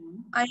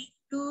 I'm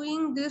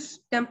doing this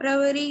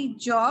temporary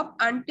job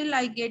until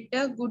I get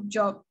a good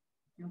job.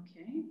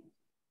 Okay.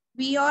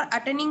 We are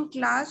attending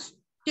class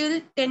till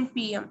 10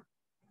 p.m.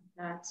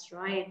 That's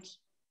right.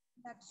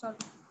 That's all.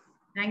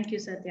 Thank you,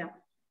 Satya.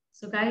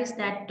 So guys,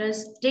 that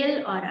does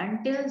till or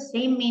until,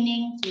 same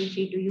meaning. Feel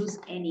free to use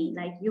any.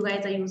 Like you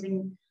guys are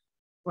using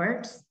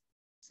words.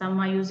 Some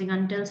are using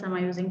until, some are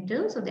using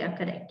till, so they are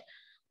correct.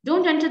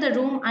 Don't enter the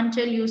room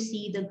until you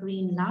see the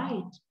green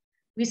light.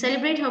 We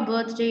celebrate her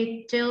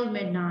birthday till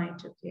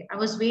midnight. Okay, I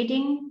was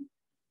waiting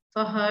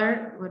for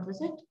her. What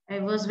was it? I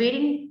was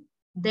waiting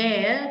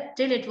there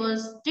till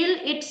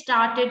it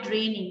started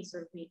raining.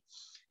 Sorry,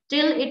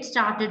 till it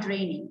started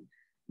raining.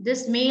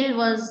 This mail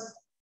was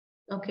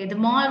okay. The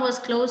mall was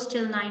closed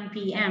till 9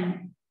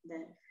 p.m.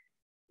 Then,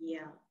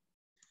 yeah,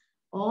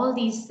 all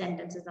these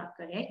sentences are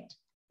correct.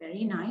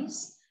 Very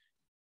nice.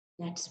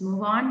 Let's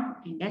move on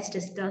and let's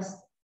discuss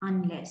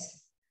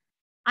unless.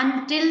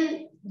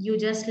 Until you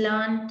just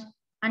learned,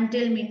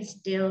 until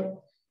means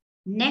till.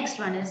 Next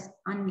one is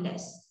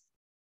unless.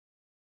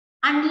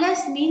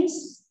 Unless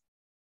means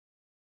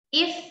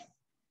if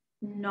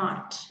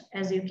not,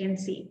 as you can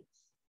see.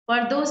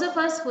 For those of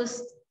us who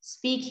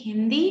speak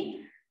Hindi,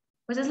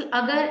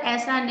 अगर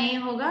ऐसा नहीं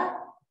होगा,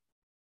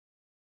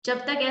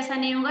 जब तक ऐसा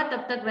नहीं होगा,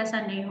 तब तक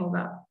वैसा नहीं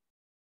होगा.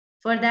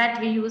 For that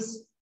we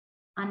use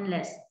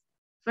unless.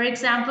 For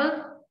example,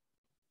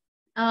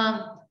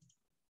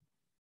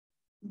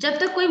 जब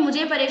तक कोई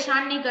मुझे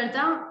परेशान नहीं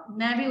करता,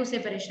 मैं भी उसे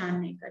परेशान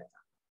नहीं करता.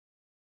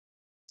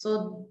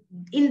 So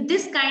in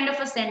this kind of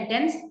a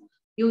sentence,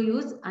 you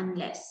use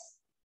unless.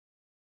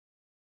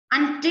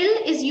 Until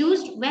is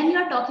used when you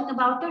are talking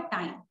about a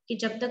time, कि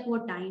जब तक वो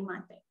time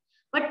आता है.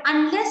 But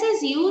unless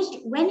is used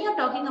when you are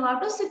talking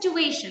about a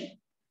situation,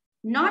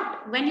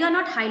 not when you are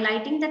not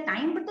highlighting the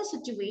time, but the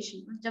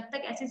situation. जब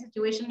तक ऐसी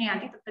situation नहीं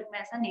आती, तब तक मैं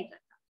ऐसा नहीं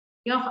करता.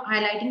 You are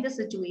highlighting the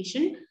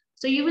situation,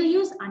 so you will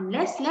use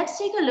unless. Let's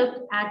take a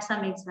look at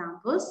some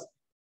examples.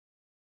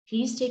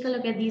 Please take a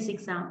look at these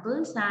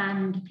examples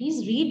and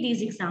please read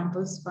these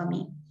examples for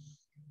me.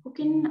 Who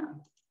can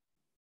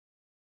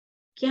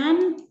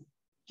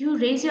you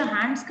raise your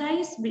hands,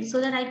 guys, so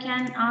that I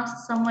can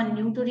ask someone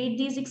new to read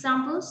these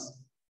examples?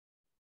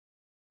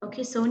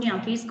 Okay,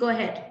 Sonia, please go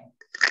ahead.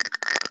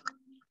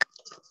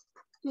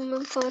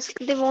 First,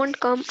 they won't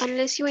come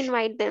unless you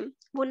invite them.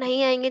 वो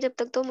नहीं आएंगे जब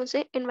तक तुम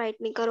उसे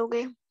invite नहीं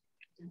करोगे.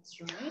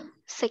 That's right.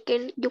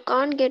 Second, you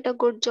can't get a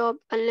good job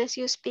unless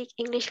you speak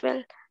English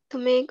well.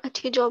 तुम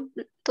अच्छी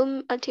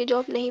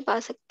जॉब नहीं पा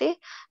सकते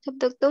जब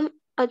तक तुम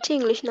अच्छी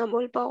इंग्लिश ना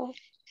बोल पाओ.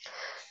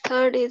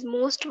 Third is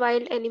most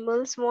wild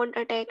animals won't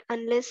attack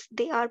unless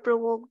they are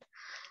provoked.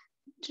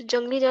 जो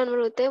जंगली जानवर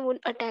होते हैं वो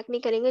अटैक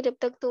नहीं करेंगे जब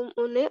तक तुम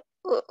उन्हें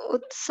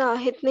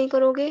उत्साहित नहीं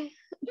करोगे,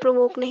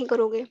 प्रोवोक नहीं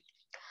करोगे.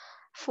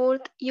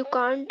 Fourth, you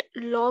can't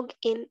log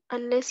in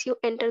unless you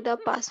enter the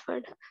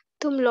password.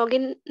 तुम लॉग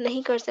इन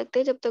नहीं कर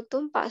सकते जब तक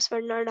तुम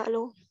पासवर्ड ना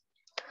डालो.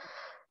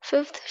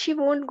 Fifth, she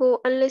won't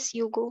go unless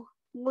you go.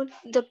 वो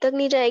जब तक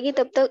नहीं जाएगी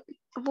तब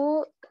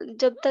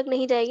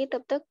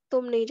तक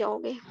तुम नहीं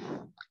जाओगे.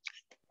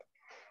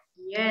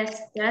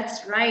 Yes,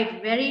 that's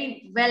right.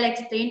 Very well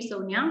explained,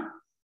 Sonia.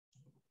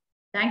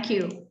 Thank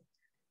you.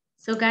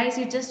 So guys,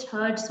 you just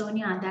heard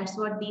Sonia. That's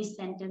what these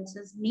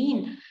sentences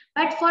mean.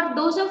 But for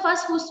those of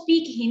us who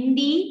speak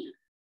Hindi,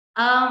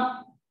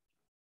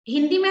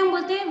 Hindi में हम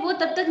बोलते हैं वो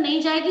तब तक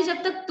नहीं जाएगी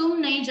जब तक तुम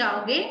नहीं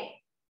जाओगे.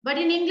 But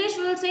in English,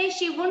 we'll say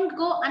she won't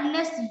go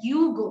unless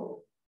you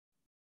go.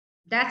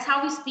 That's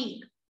how we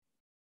speak.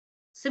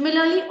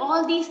 Similarly,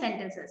 all these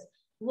sentences.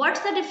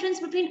 What's the difference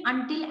between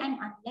until and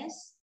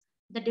unless?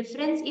 The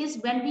difference is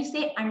when we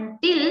say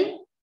until,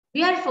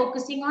 we are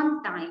focusing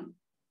on time.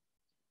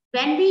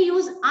 When we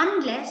use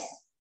unless,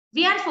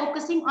 we are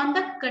focusing on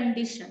the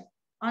condition,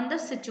 on the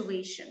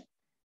situation.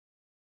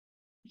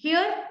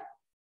 Here,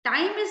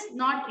 time is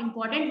not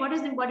important. What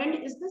is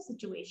important is the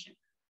situation.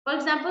 For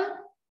example,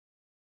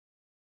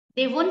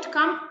 they won't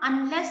come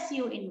unless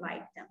you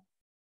invite them.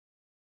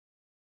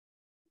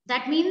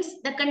 That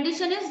means the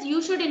condition is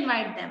you should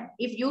invite them.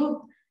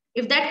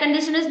 If that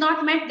condition is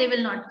not met, they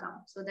will not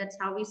come. So that's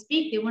how we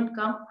speak. They won't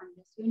come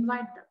unless you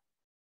invite them.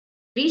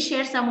 Please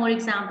share some more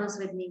examples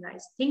with me,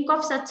 guys. Think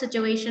of such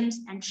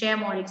situations and share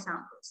more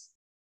examples.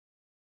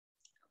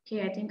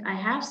 Okay, I think I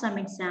have some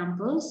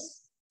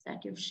examples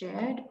that you've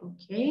shared.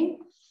 Okay.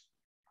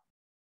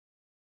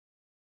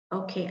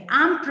 Okay,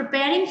 I'm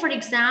preparing for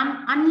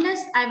exam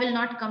unless I will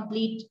not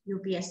complete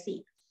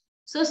UPSC.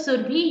 So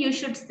Surbhi, you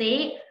should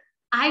say,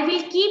 I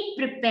will keep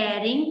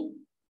preparing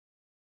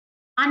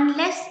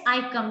unless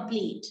I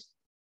complete.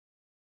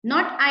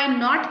 Not I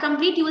not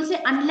complete, you will say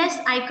unless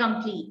I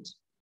complete.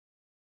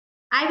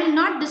 I will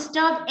not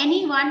disturb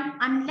anyone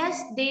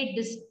unless they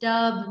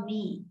disturb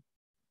me.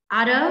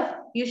 Arav,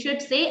 you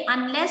should say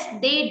unless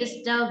they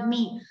disturb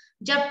me.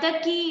 जब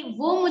तक कि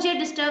वो मुझे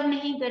disturb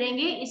नहीं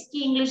करेंगे,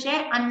 इसकी English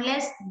है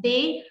unless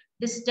they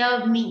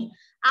disturb me.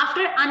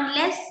 After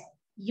unless,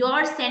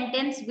 your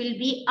sentence will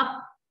be a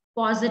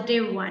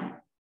positive one,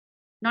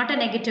 not a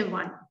negative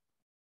one.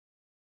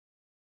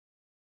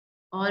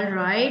 All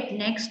right,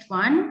 next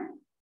one.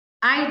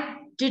 I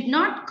did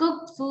not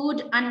cook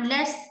food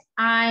unless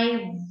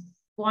I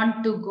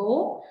want to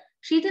go.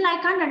 Sheetal,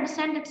 I can't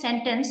understand that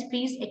sentence.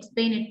 Please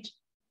explain it.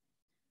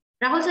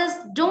 Rahul says,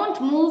 don't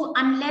move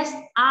unless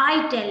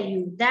I tell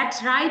you.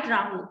 That's right,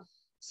 Rahul.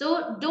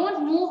 So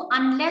don't move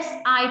unless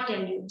I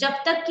tell you.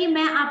 जब तक कि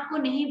मैं आपको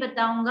नहीं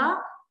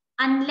बताऊंगा,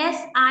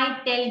 unless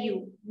I tell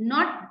you,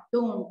 not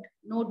don't.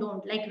 No,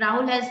 don't. Like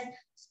Rahul has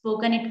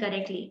spoken it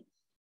correctly.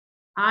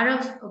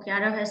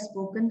 Arav has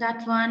spoken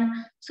that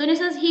one. Sonia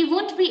says he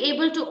won't be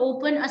able to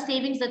open a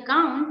savings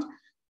account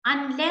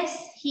unless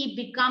he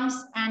becomes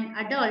an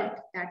adult.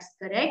 That's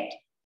correct.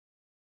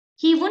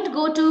 He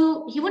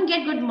won't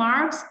get good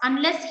marks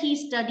unless he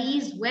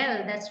studies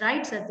well. That's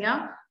right,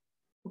 Satya.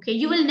 Okay,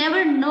 you will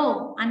never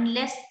know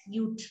unless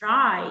you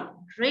try.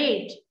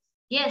 Great.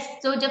 Yes,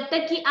 so जब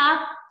तक कि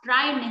आप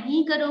try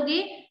नहीं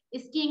करोगे,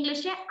 इसकी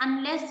English है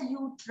unless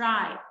you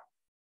try.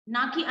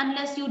 ना कि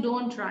unless you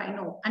don't try.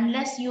 No,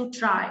 unless you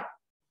try.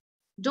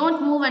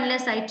 Don't move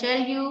unless I tell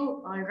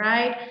you. All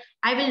right.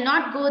 I will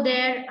not go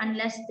there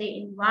unless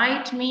they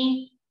invite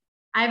me.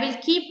 I will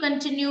keep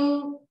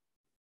continue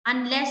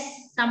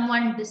unless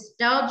someone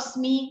disturbs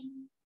me.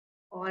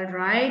 All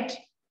right.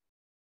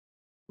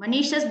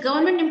 Manish says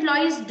government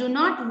employees do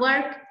not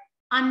work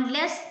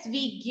unless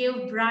we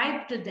give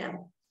bribe to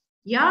them.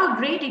 Yeah,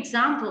 great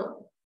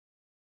example.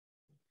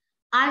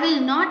 I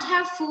will not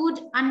have food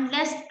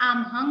unless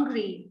I'm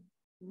hungry.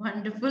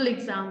 Wonderful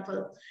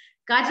example.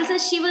 Kajal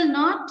says she will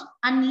not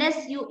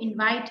unless you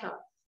invite her.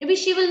 Maybe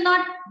she will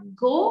not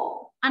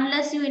go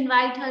unless you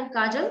invite her,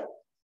 Kajal.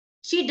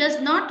 She does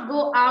not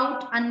go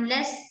out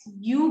unless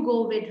you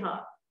go with her.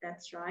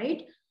 That's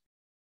right.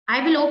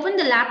 I will open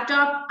the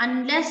laptop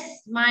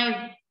unless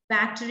my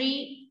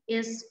battery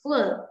is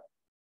full.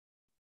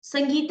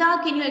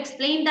 Sangeeta, can you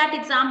explain that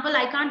example?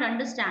 I can't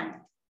understand.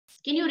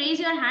 Can you raise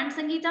your hand,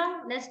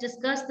 Sangeeta? Let's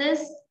discuss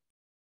this.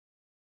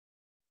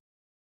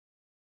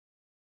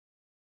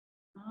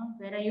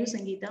 Where are you,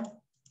 Sangeeta?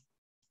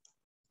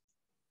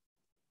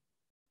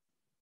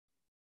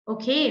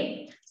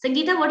 Okay.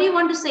 Sangeeta, what do you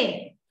want to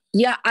say?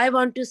 Yeah, I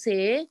want to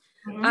say,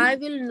 I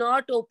will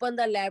not open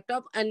the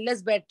laptop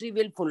unless battery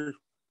will full.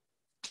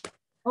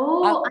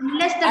 Oh,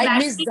 unless the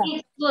battery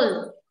is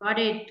full. Got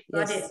it.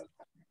 Got it.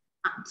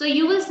 So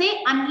you will say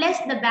unless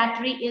the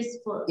battery is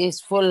full. Is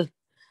full.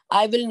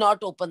 I will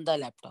not open the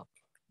laptop.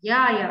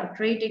 Yeah.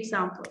 Great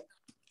example.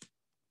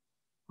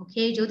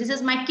 Okay, Jyoti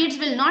says, my kids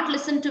will not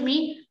listen to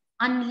me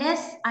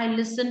unless I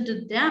listen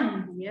to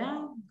them.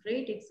 Yeah,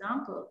 great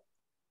example.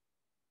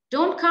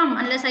 Don't come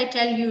unless I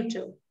tell you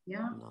to.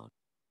 Yeah,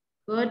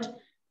 good.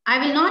 I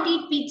will not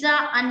eat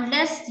pizza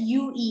unless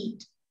you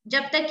eat.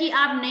 जब तक कि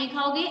आप नहीं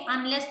खाओगे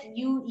unless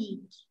you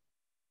eat.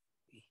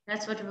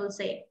 That's what we will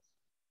say.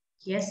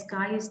 Yes,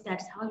 guys,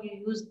 that's how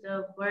you use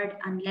the word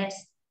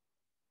unless.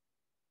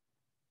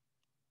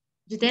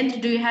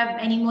 Jitendra, do you have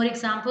any more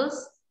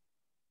examples?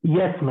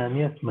 Yes, ma'am.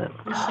 Yes, ma'am.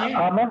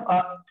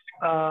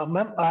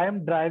 Ma'am, I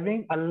am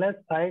driving unless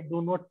I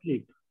do not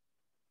sleep.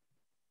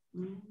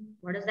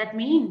 What does that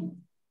mean?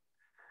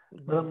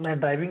 मैं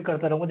driving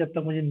करता रहूंगा जब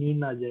तक मुझे नींद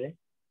ना जाए.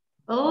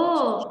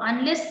 Oh,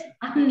 unless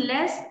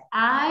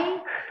I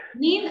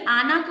नींद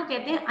आना को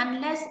कहते हैं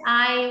unless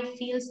I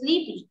feel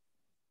sleepy.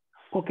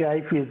 Okay,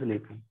 I feel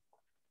sleepy.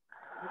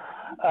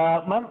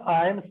 Ma'am,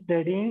 I am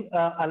studying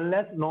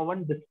unless no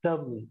one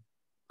disturbs me.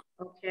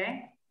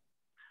 Okay.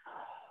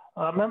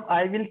 Ma'am,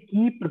 I will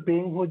keep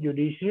preparing for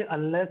judiciary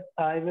unless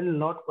I will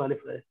not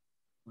qualify.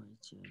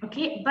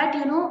 Okay, but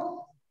you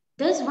know,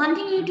 there's one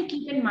thing you need to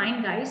keep in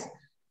mind, guys.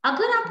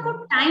 अगर आपको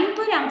time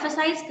पर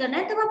emphasize करना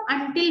है, तब आप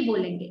until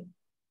बोलेंगे.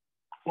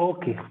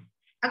 Okay.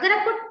 अगर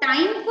आपको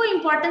time को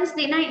importance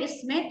देना है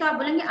इसमें, तो आप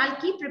बोलेंगे I'll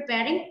keep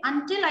preparing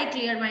until I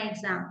clear my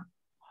exam.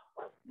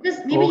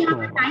 Because maybe यहाँ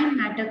पर time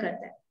matter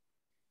करता है.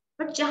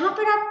 But जहाँ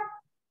पर आप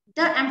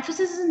the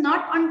emphasis is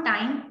not on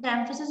time, the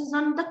emphasis is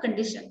on the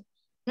condition.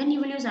 Then you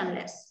will use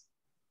unless.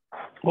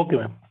 Okay,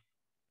 ma'am.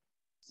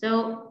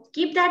 So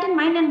keep that in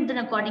mind and then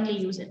accordingly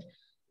use it.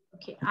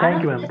 Okay.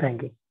 Thank you, ma'am.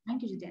 Thank you.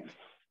 Thank you, Jitendra.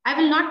 I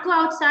will not go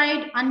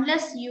outside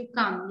unless you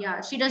come.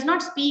 Yeah, she does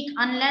not speak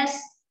unless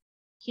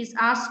he's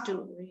asked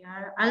to.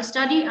 Yeah. I'll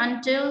study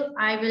until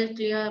I will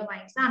clear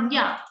my exam.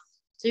 Yeah.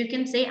 So you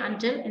can say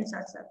until in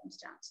such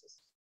circumstances.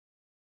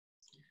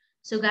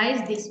 So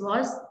guys, this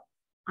was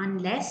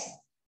unless,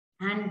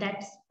 and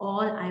that's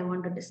all I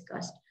want to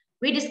discuss.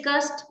 We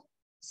discussed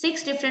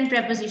 6 different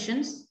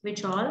prepositions,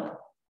 which all,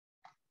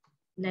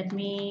 let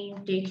me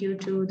take you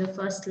to the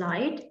first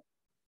slide.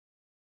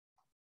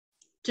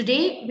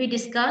 Today we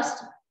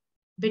discussed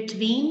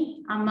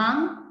between,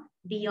 among,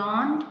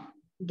 beyond,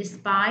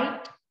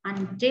 despite,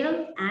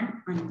 until, and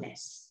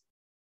unless.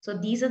 So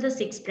these are the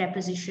 6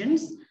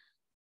 prepositions.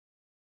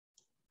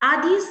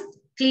 Are these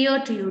clear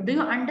to you? Do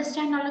you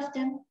understand all of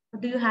them? Or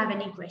do you have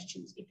any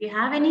questions? If you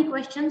have any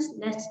questions,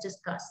 let's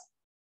discuss.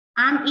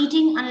 I'm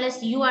eating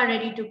unless you are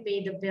ready to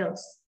pay the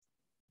bills.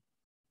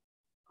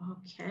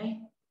 Okay.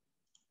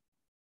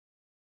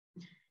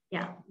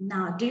 Yeah.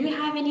 Now, do you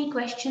have any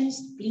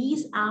questions?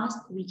 Please ask.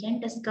 We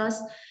can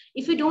discuss.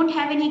 If you don't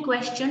have any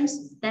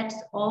questions, that's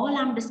all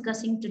I'm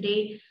discussing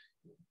today.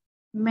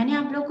 मैंने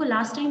आप लोगों को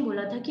last time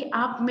बोला था कि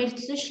आप मेरे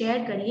से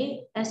शेयर करिए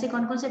ऐसे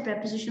कौन कौन से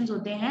prepositions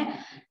होते हैं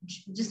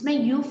जिसमें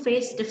you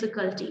face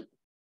difficulty,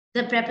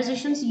 the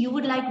prepositions you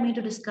would like me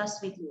to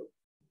discuss with you.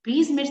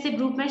 Please मेरे से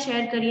ग्रुप में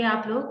शेयर करिए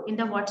आप लोग in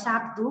the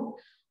WhatsApp group.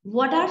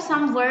 What are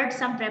some words,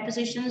 some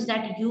prepositions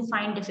that you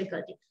find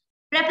difficulty?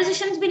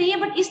 Prepositions भी नहीं है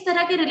but इस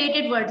तरह के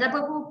related words.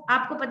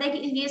 आपको पता है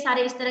कि ये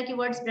सारे इस तरह के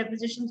words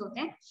prepositions होते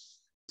हैं.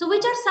 So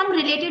which are some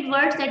related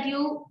words that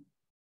you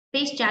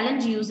face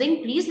challenge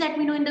using? Please let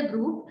me know in the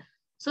group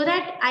so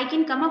that I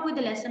can come up with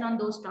a lesson on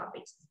those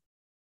topics.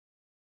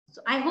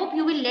 So I hope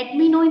you will let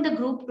me know in the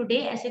group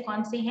today ऐसे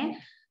कौन से हैं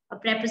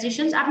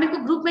prepositions. आप मेरे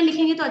को group में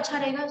लिखेंगे तो अच्छा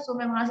रहेगा. So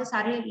मैं वहां से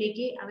सारे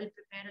लेके I will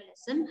prepare a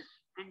lesson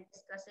and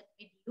discuss it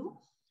with you.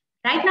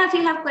 Right now, if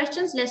you have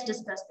questions, let's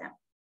discuss them.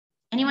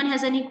 Anyone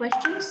has any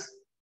questions?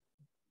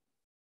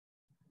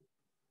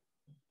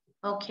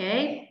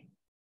 Okay.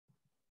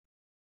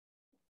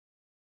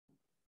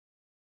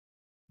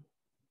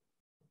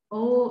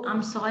 Oh,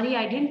 I'm sorry,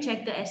 I didn't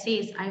check the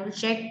essays. I will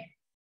check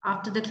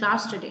after the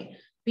class today.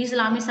 Please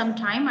allow me some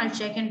time. I'll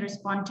check and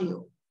respond to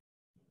you.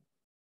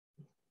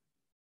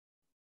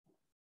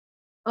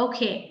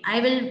 Okay, I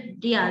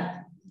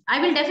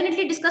will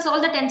definitely discuss all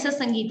the tenses,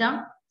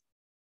 Sangeeta.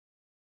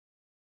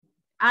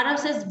 Arav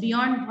says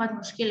beyond बहुत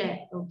मुश्किल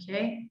है.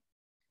 Okay.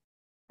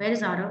 Where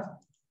is Arav?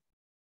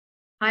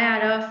 Hi,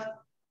 Arav.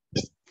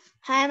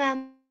 Hi,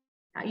 ma'am.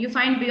 You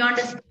find beyond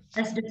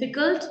as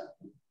difficult?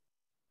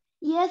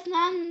 Yes,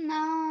 ma'am.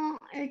 Now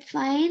it's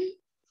fine.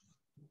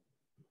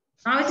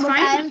 Now it's but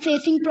fine. I am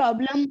facing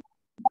problem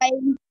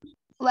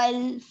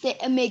while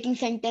making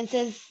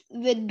sentences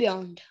with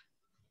beyond.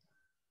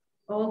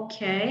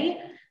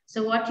 Okay.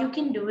 So what you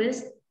can do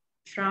is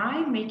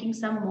try making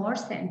some more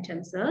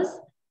sentences.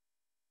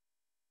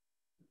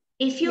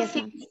 If you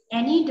face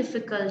any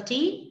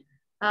difficulty,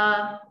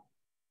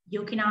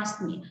 you can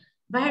ask me.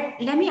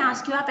 But let me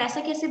ask you, आप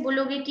ऐसा कैसे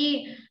बोलोगे कि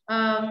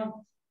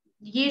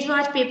ये जो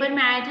आज paper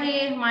में आया था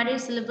ये हमारे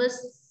सिलेबस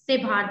से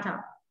बाहर था?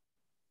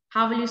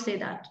 How will you say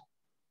that?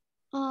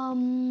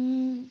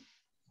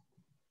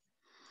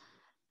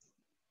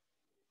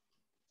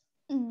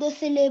 The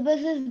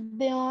syllabus is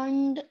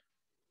beyond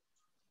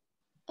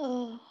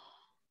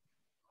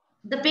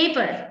the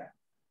paper.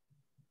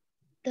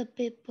 The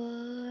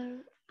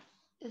paper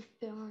is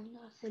beyond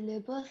the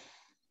syllabus.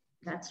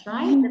 That's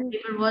right. The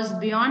paper was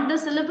beyond the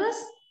syllabus.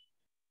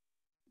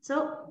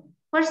 So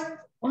for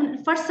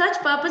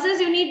such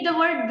purposes, you need the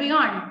word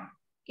beyond.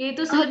 Okay,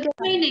 तो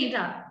syllabus में ही नहीं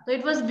था, तो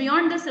it was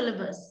beyond the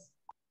syllabus.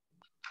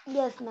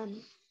 Yes, ma'am.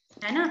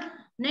 है ना?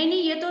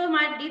 नहीं ये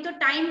तो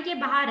टाइम के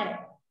बाहर है.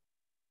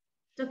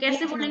 तो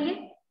कैसे बोलेंगे?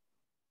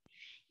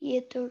 ये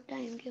तो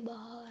टाइम के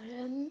बाहर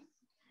है.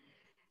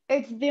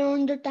 It's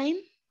beyond the time.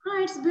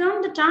 हाँ, it's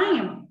beyond the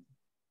time.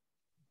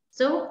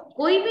 So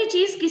कोई भी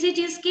चीज किसी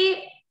चीज की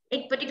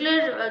एक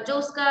पर्टिकुलर जो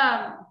उसका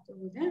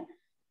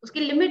उसके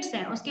लिमिट्स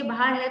हैं उसके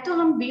बाहर है तो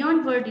हम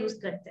beyond word यूज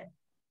करते हैं.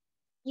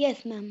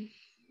 Yes, ma'am.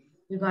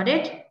 You got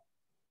it?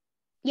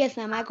 Yes,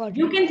 ma'am. I got it.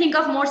 You can think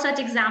of more such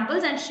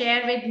examples and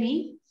share with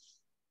me.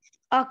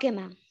 Okay,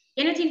 ma'am.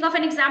 Can you think of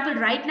an example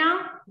right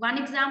now? One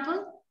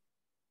example.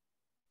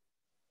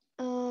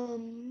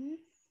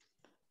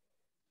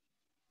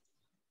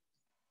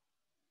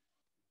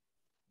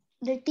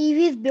 The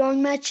TV is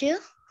beyond my chair.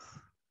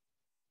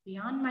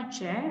 Beyond my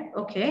chair.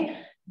 Okay.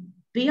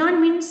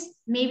 Beyond means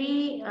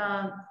maybe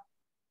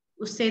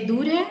उससे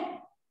दूर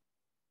है.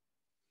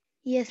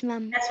 Yes,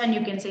 ma'am. That's when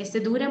you can say इससे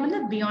दूर है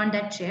मतलब beyond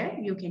that chair.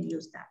 You can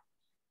use that.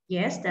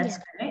 Yes, that's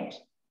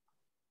correct.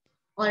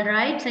 All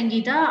right,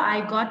 Sangeeta,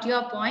 I got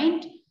your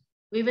point.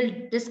 We will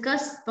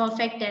discuss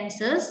perfect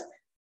tenses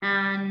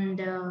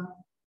and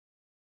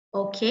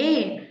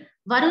okay.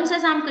 Varun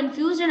says I'm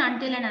confused in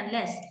until and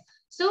unless.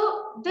 So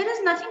there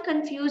is nothing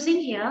confusing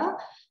here,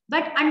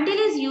 but until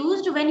is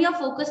used when your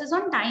focus is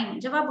on time.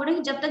 जब आप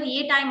बोलेंगे जब तक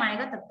ये time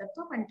आएगा तब तक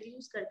तो until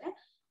use करते हैं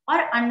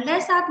और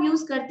unless आप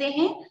use करते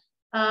हैं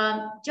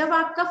जब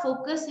आपका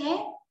focus है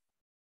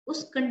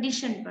उस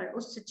condition पर,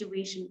 उस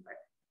situation पर.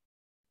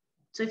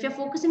 So if you're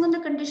focusing on the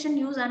condition,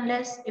 use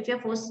unless. If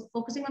you're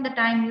focusing on the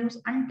time, use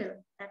until.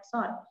 That's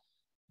all.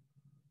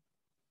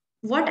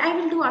 What I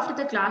will do after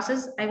the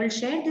classes, I will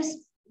share this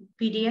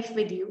PDF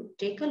with you.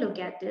 Take a look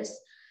at this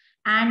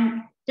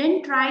and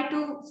then try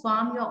to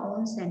form your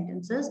own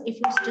sentences. If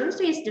you still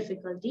face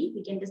difficulty,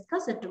 we can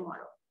discuss it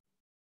tomorrow.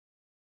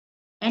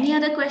 Any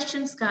other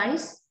questions,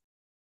 guys?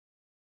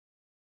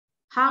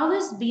 How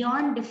is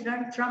beyond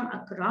different from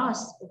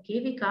across? Okay,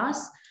 Vikas.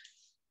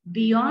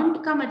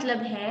 Beyond का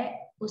मतलब है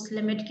उस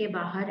limit के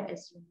बाहर,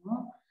 as you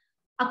know.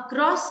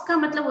 Across का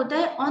मतलब होता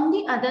है on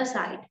the other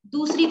side.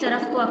 दूसरी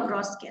तरफ को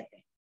across कहते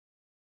हैं.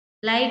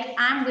 Like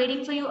I'm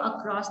waiting for you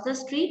across the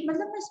street.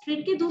 मतलब मैं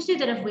street की दूसरी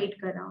तरफ wait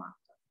कर रहा हूँ आपका.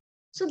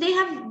 So they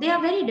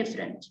are very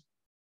different.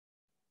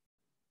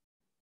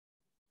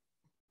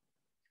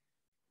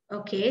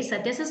 Okay,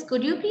 Satya says,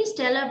 could you please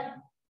tell a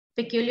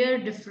peculiar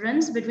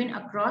difference between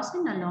across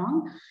and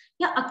along?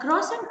 Yeah,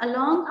 across and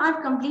along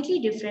are completely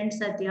different,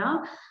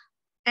 Satya.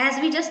 As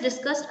we just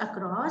discussed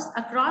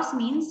across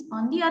means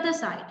on the other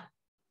side.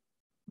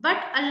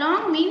 but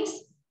along means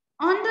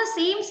on the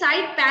same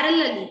side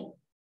parallelly.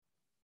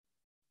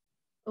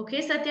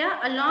 Okay, Satya,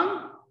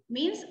 along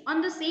means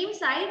on the same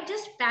side,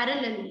 just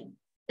parallelly.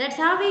 That's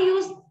how we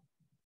use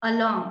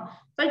along.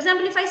 For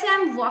example, if I say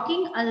I'm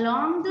walking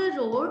along the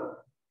road,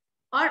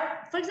 or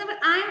for example,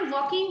 I'm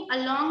walking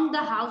along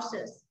the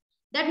houses,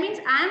 that means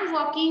I'm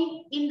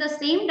walking in the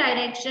same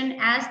direction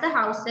as the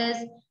houses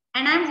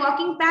and I'm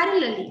walking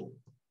parallelly.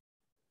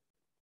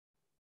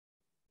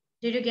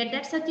 Did you get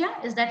that, Satya?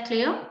 Is that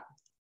clear?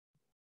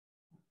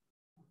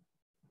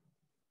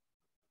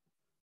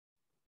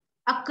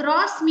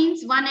 Across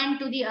means one end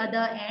to the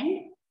other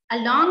end.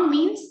 Along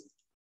means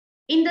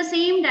in the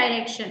same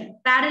direction,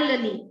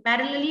 parallelly.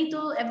 Parallelly,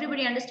 so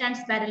everybody understands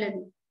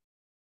parallelly.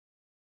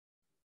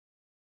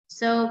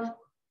 So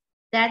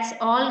that's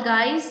all,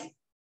 guys.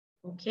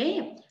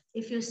 Okay.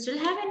 If you still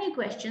have any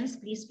questions,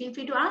 please feel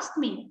free to ask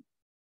me.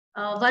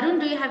 Varun,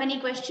 do you have any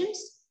questions?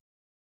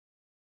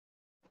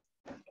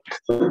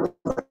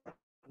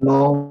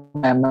 No,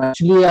 ma'am.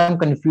 Actually, I'm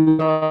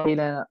confused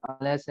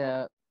unless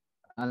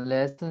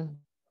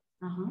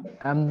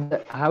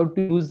how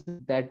to use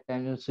that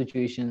kind of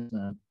situations.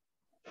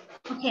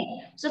 Okay.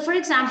 So for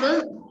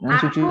example,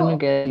 situation में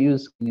कैसे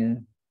use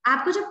करेंगे?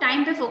 आपको जब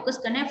time पे focus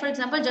करना है, for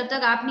example जब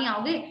तक आप नहीं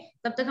आओगे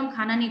तब तक हम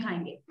खाना नहीं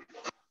खाएंगे,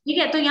 ठीक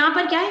है? तो यहाँ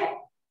पर क्या है,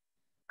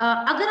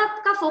 अगर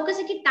आपका फोकस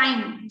है कि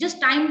टाइम, जिस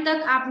टाइम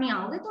तक आप नहीं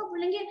आओगे तो आप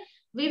बोलेंगे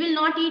we will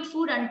not eat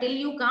food until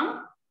you come.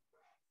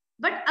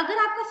 But अगर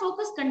आपका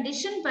फोकस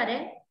कंडीशन पर है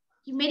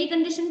कि मेरी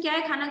कंडीशन क्या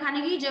है खाना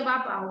खाने की, जब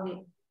आप आओगे,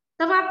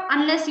 तब आप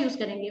अनलेस यूज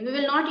करेंगे. We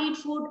will not eat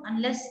food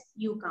unless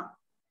you come.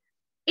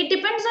 It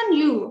depends on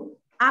you.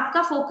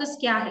 आपका फोकस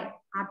क्या है?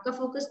 आपका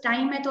फोकस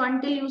टाइम है तो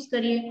अंटिल यूज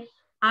करिए.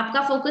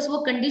 आपका फोकस वो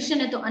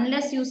कंडीशन है तो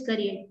अनलेस यूज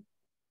करिए.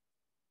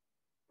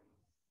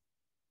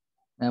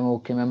 Ma'am,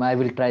 okay, ma'am. I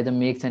will try to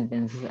make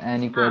sentences.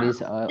 Any queries?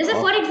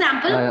 For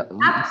example,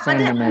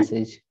 send me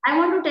message. I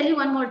want to tell you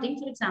one more thing.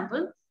 For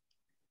example,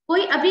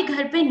 कोई अभी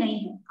घर पे नहीं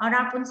है और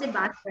आप उनसे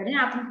बात कर रहे हैं,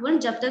 आप उनको बोले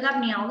जब तक आप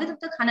नहीं आओगे तब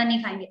तक खाना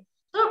नहीं खाएंगे,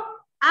 तो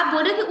आप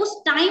बोले कि उस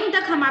टाइम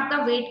तक हम आपका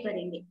वेट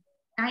करेंगे.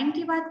 टाइम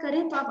की बात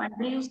करें तो आप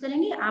अंटिल यूज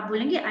करेंगे. आप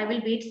बोलेंगे I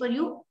will wait for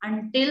you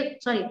until,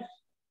 sorry,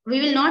 we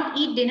will not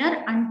eat dinner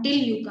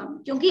until you come,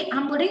 क्योंकि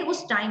हम बोलेंगे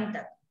उस टाइम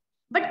तक.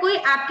 बट कोई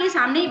आपके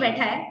सामने ही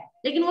बैठा है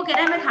लेकिन वो कह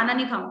रहा है मैं खाना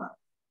नहीं खाऊंगा,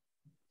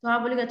 तो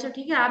आप बोलेंगे अच्छा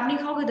ठीक है, आप नहीं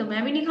खाओगे तो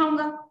मैं भी नहीं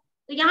खाऊंगा.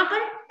 तो यहाँ पर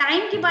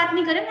टाइम की बात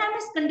नहीं करें, हम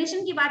इस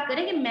कंडीशन की बात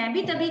करें कि मैं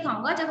भी तभी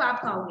खाऊंगा जब आप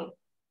खाओगे.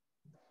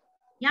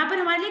 यहाँ पर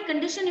हमारे लिए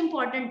कंडीशन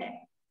इंपॉर्टेंट है.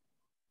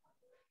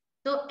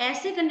 तो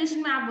ऐसे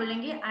कंडीशन में आप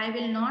बोलेंगे I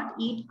will not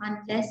eat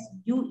unless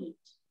you eat.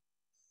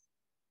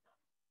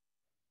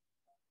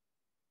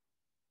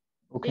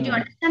 Did you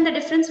understand the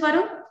difference,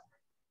 Varun?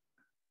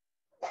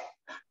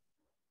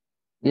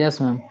 Yes,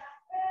 ma'am.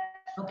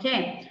 Okay.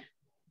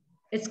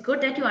 It's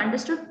good that you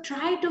understood.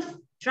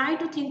 Try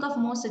to think of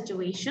more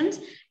situations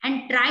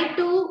and try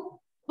to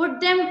put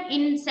them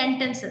in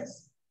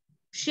sentences.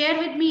 Share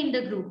with me in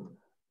the group.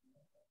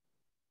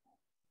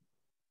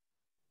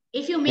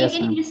 If you make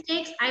any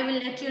mistakes, I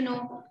will let you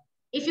know.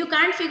 If you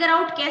can't figure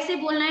out कैसे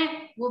बोलना है,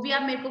 वो भी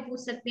आप मेरे को पूछ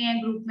सकते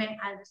हैं ग्रुप में.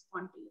 I'll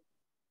respond to you.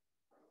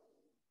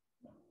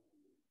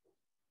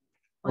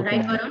 All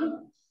right, Varun.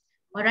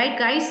 All right,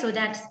 guys. So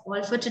that's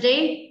all for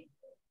today.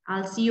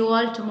 I'll see you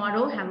all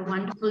tomorrow. Have a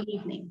wonderful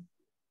evening.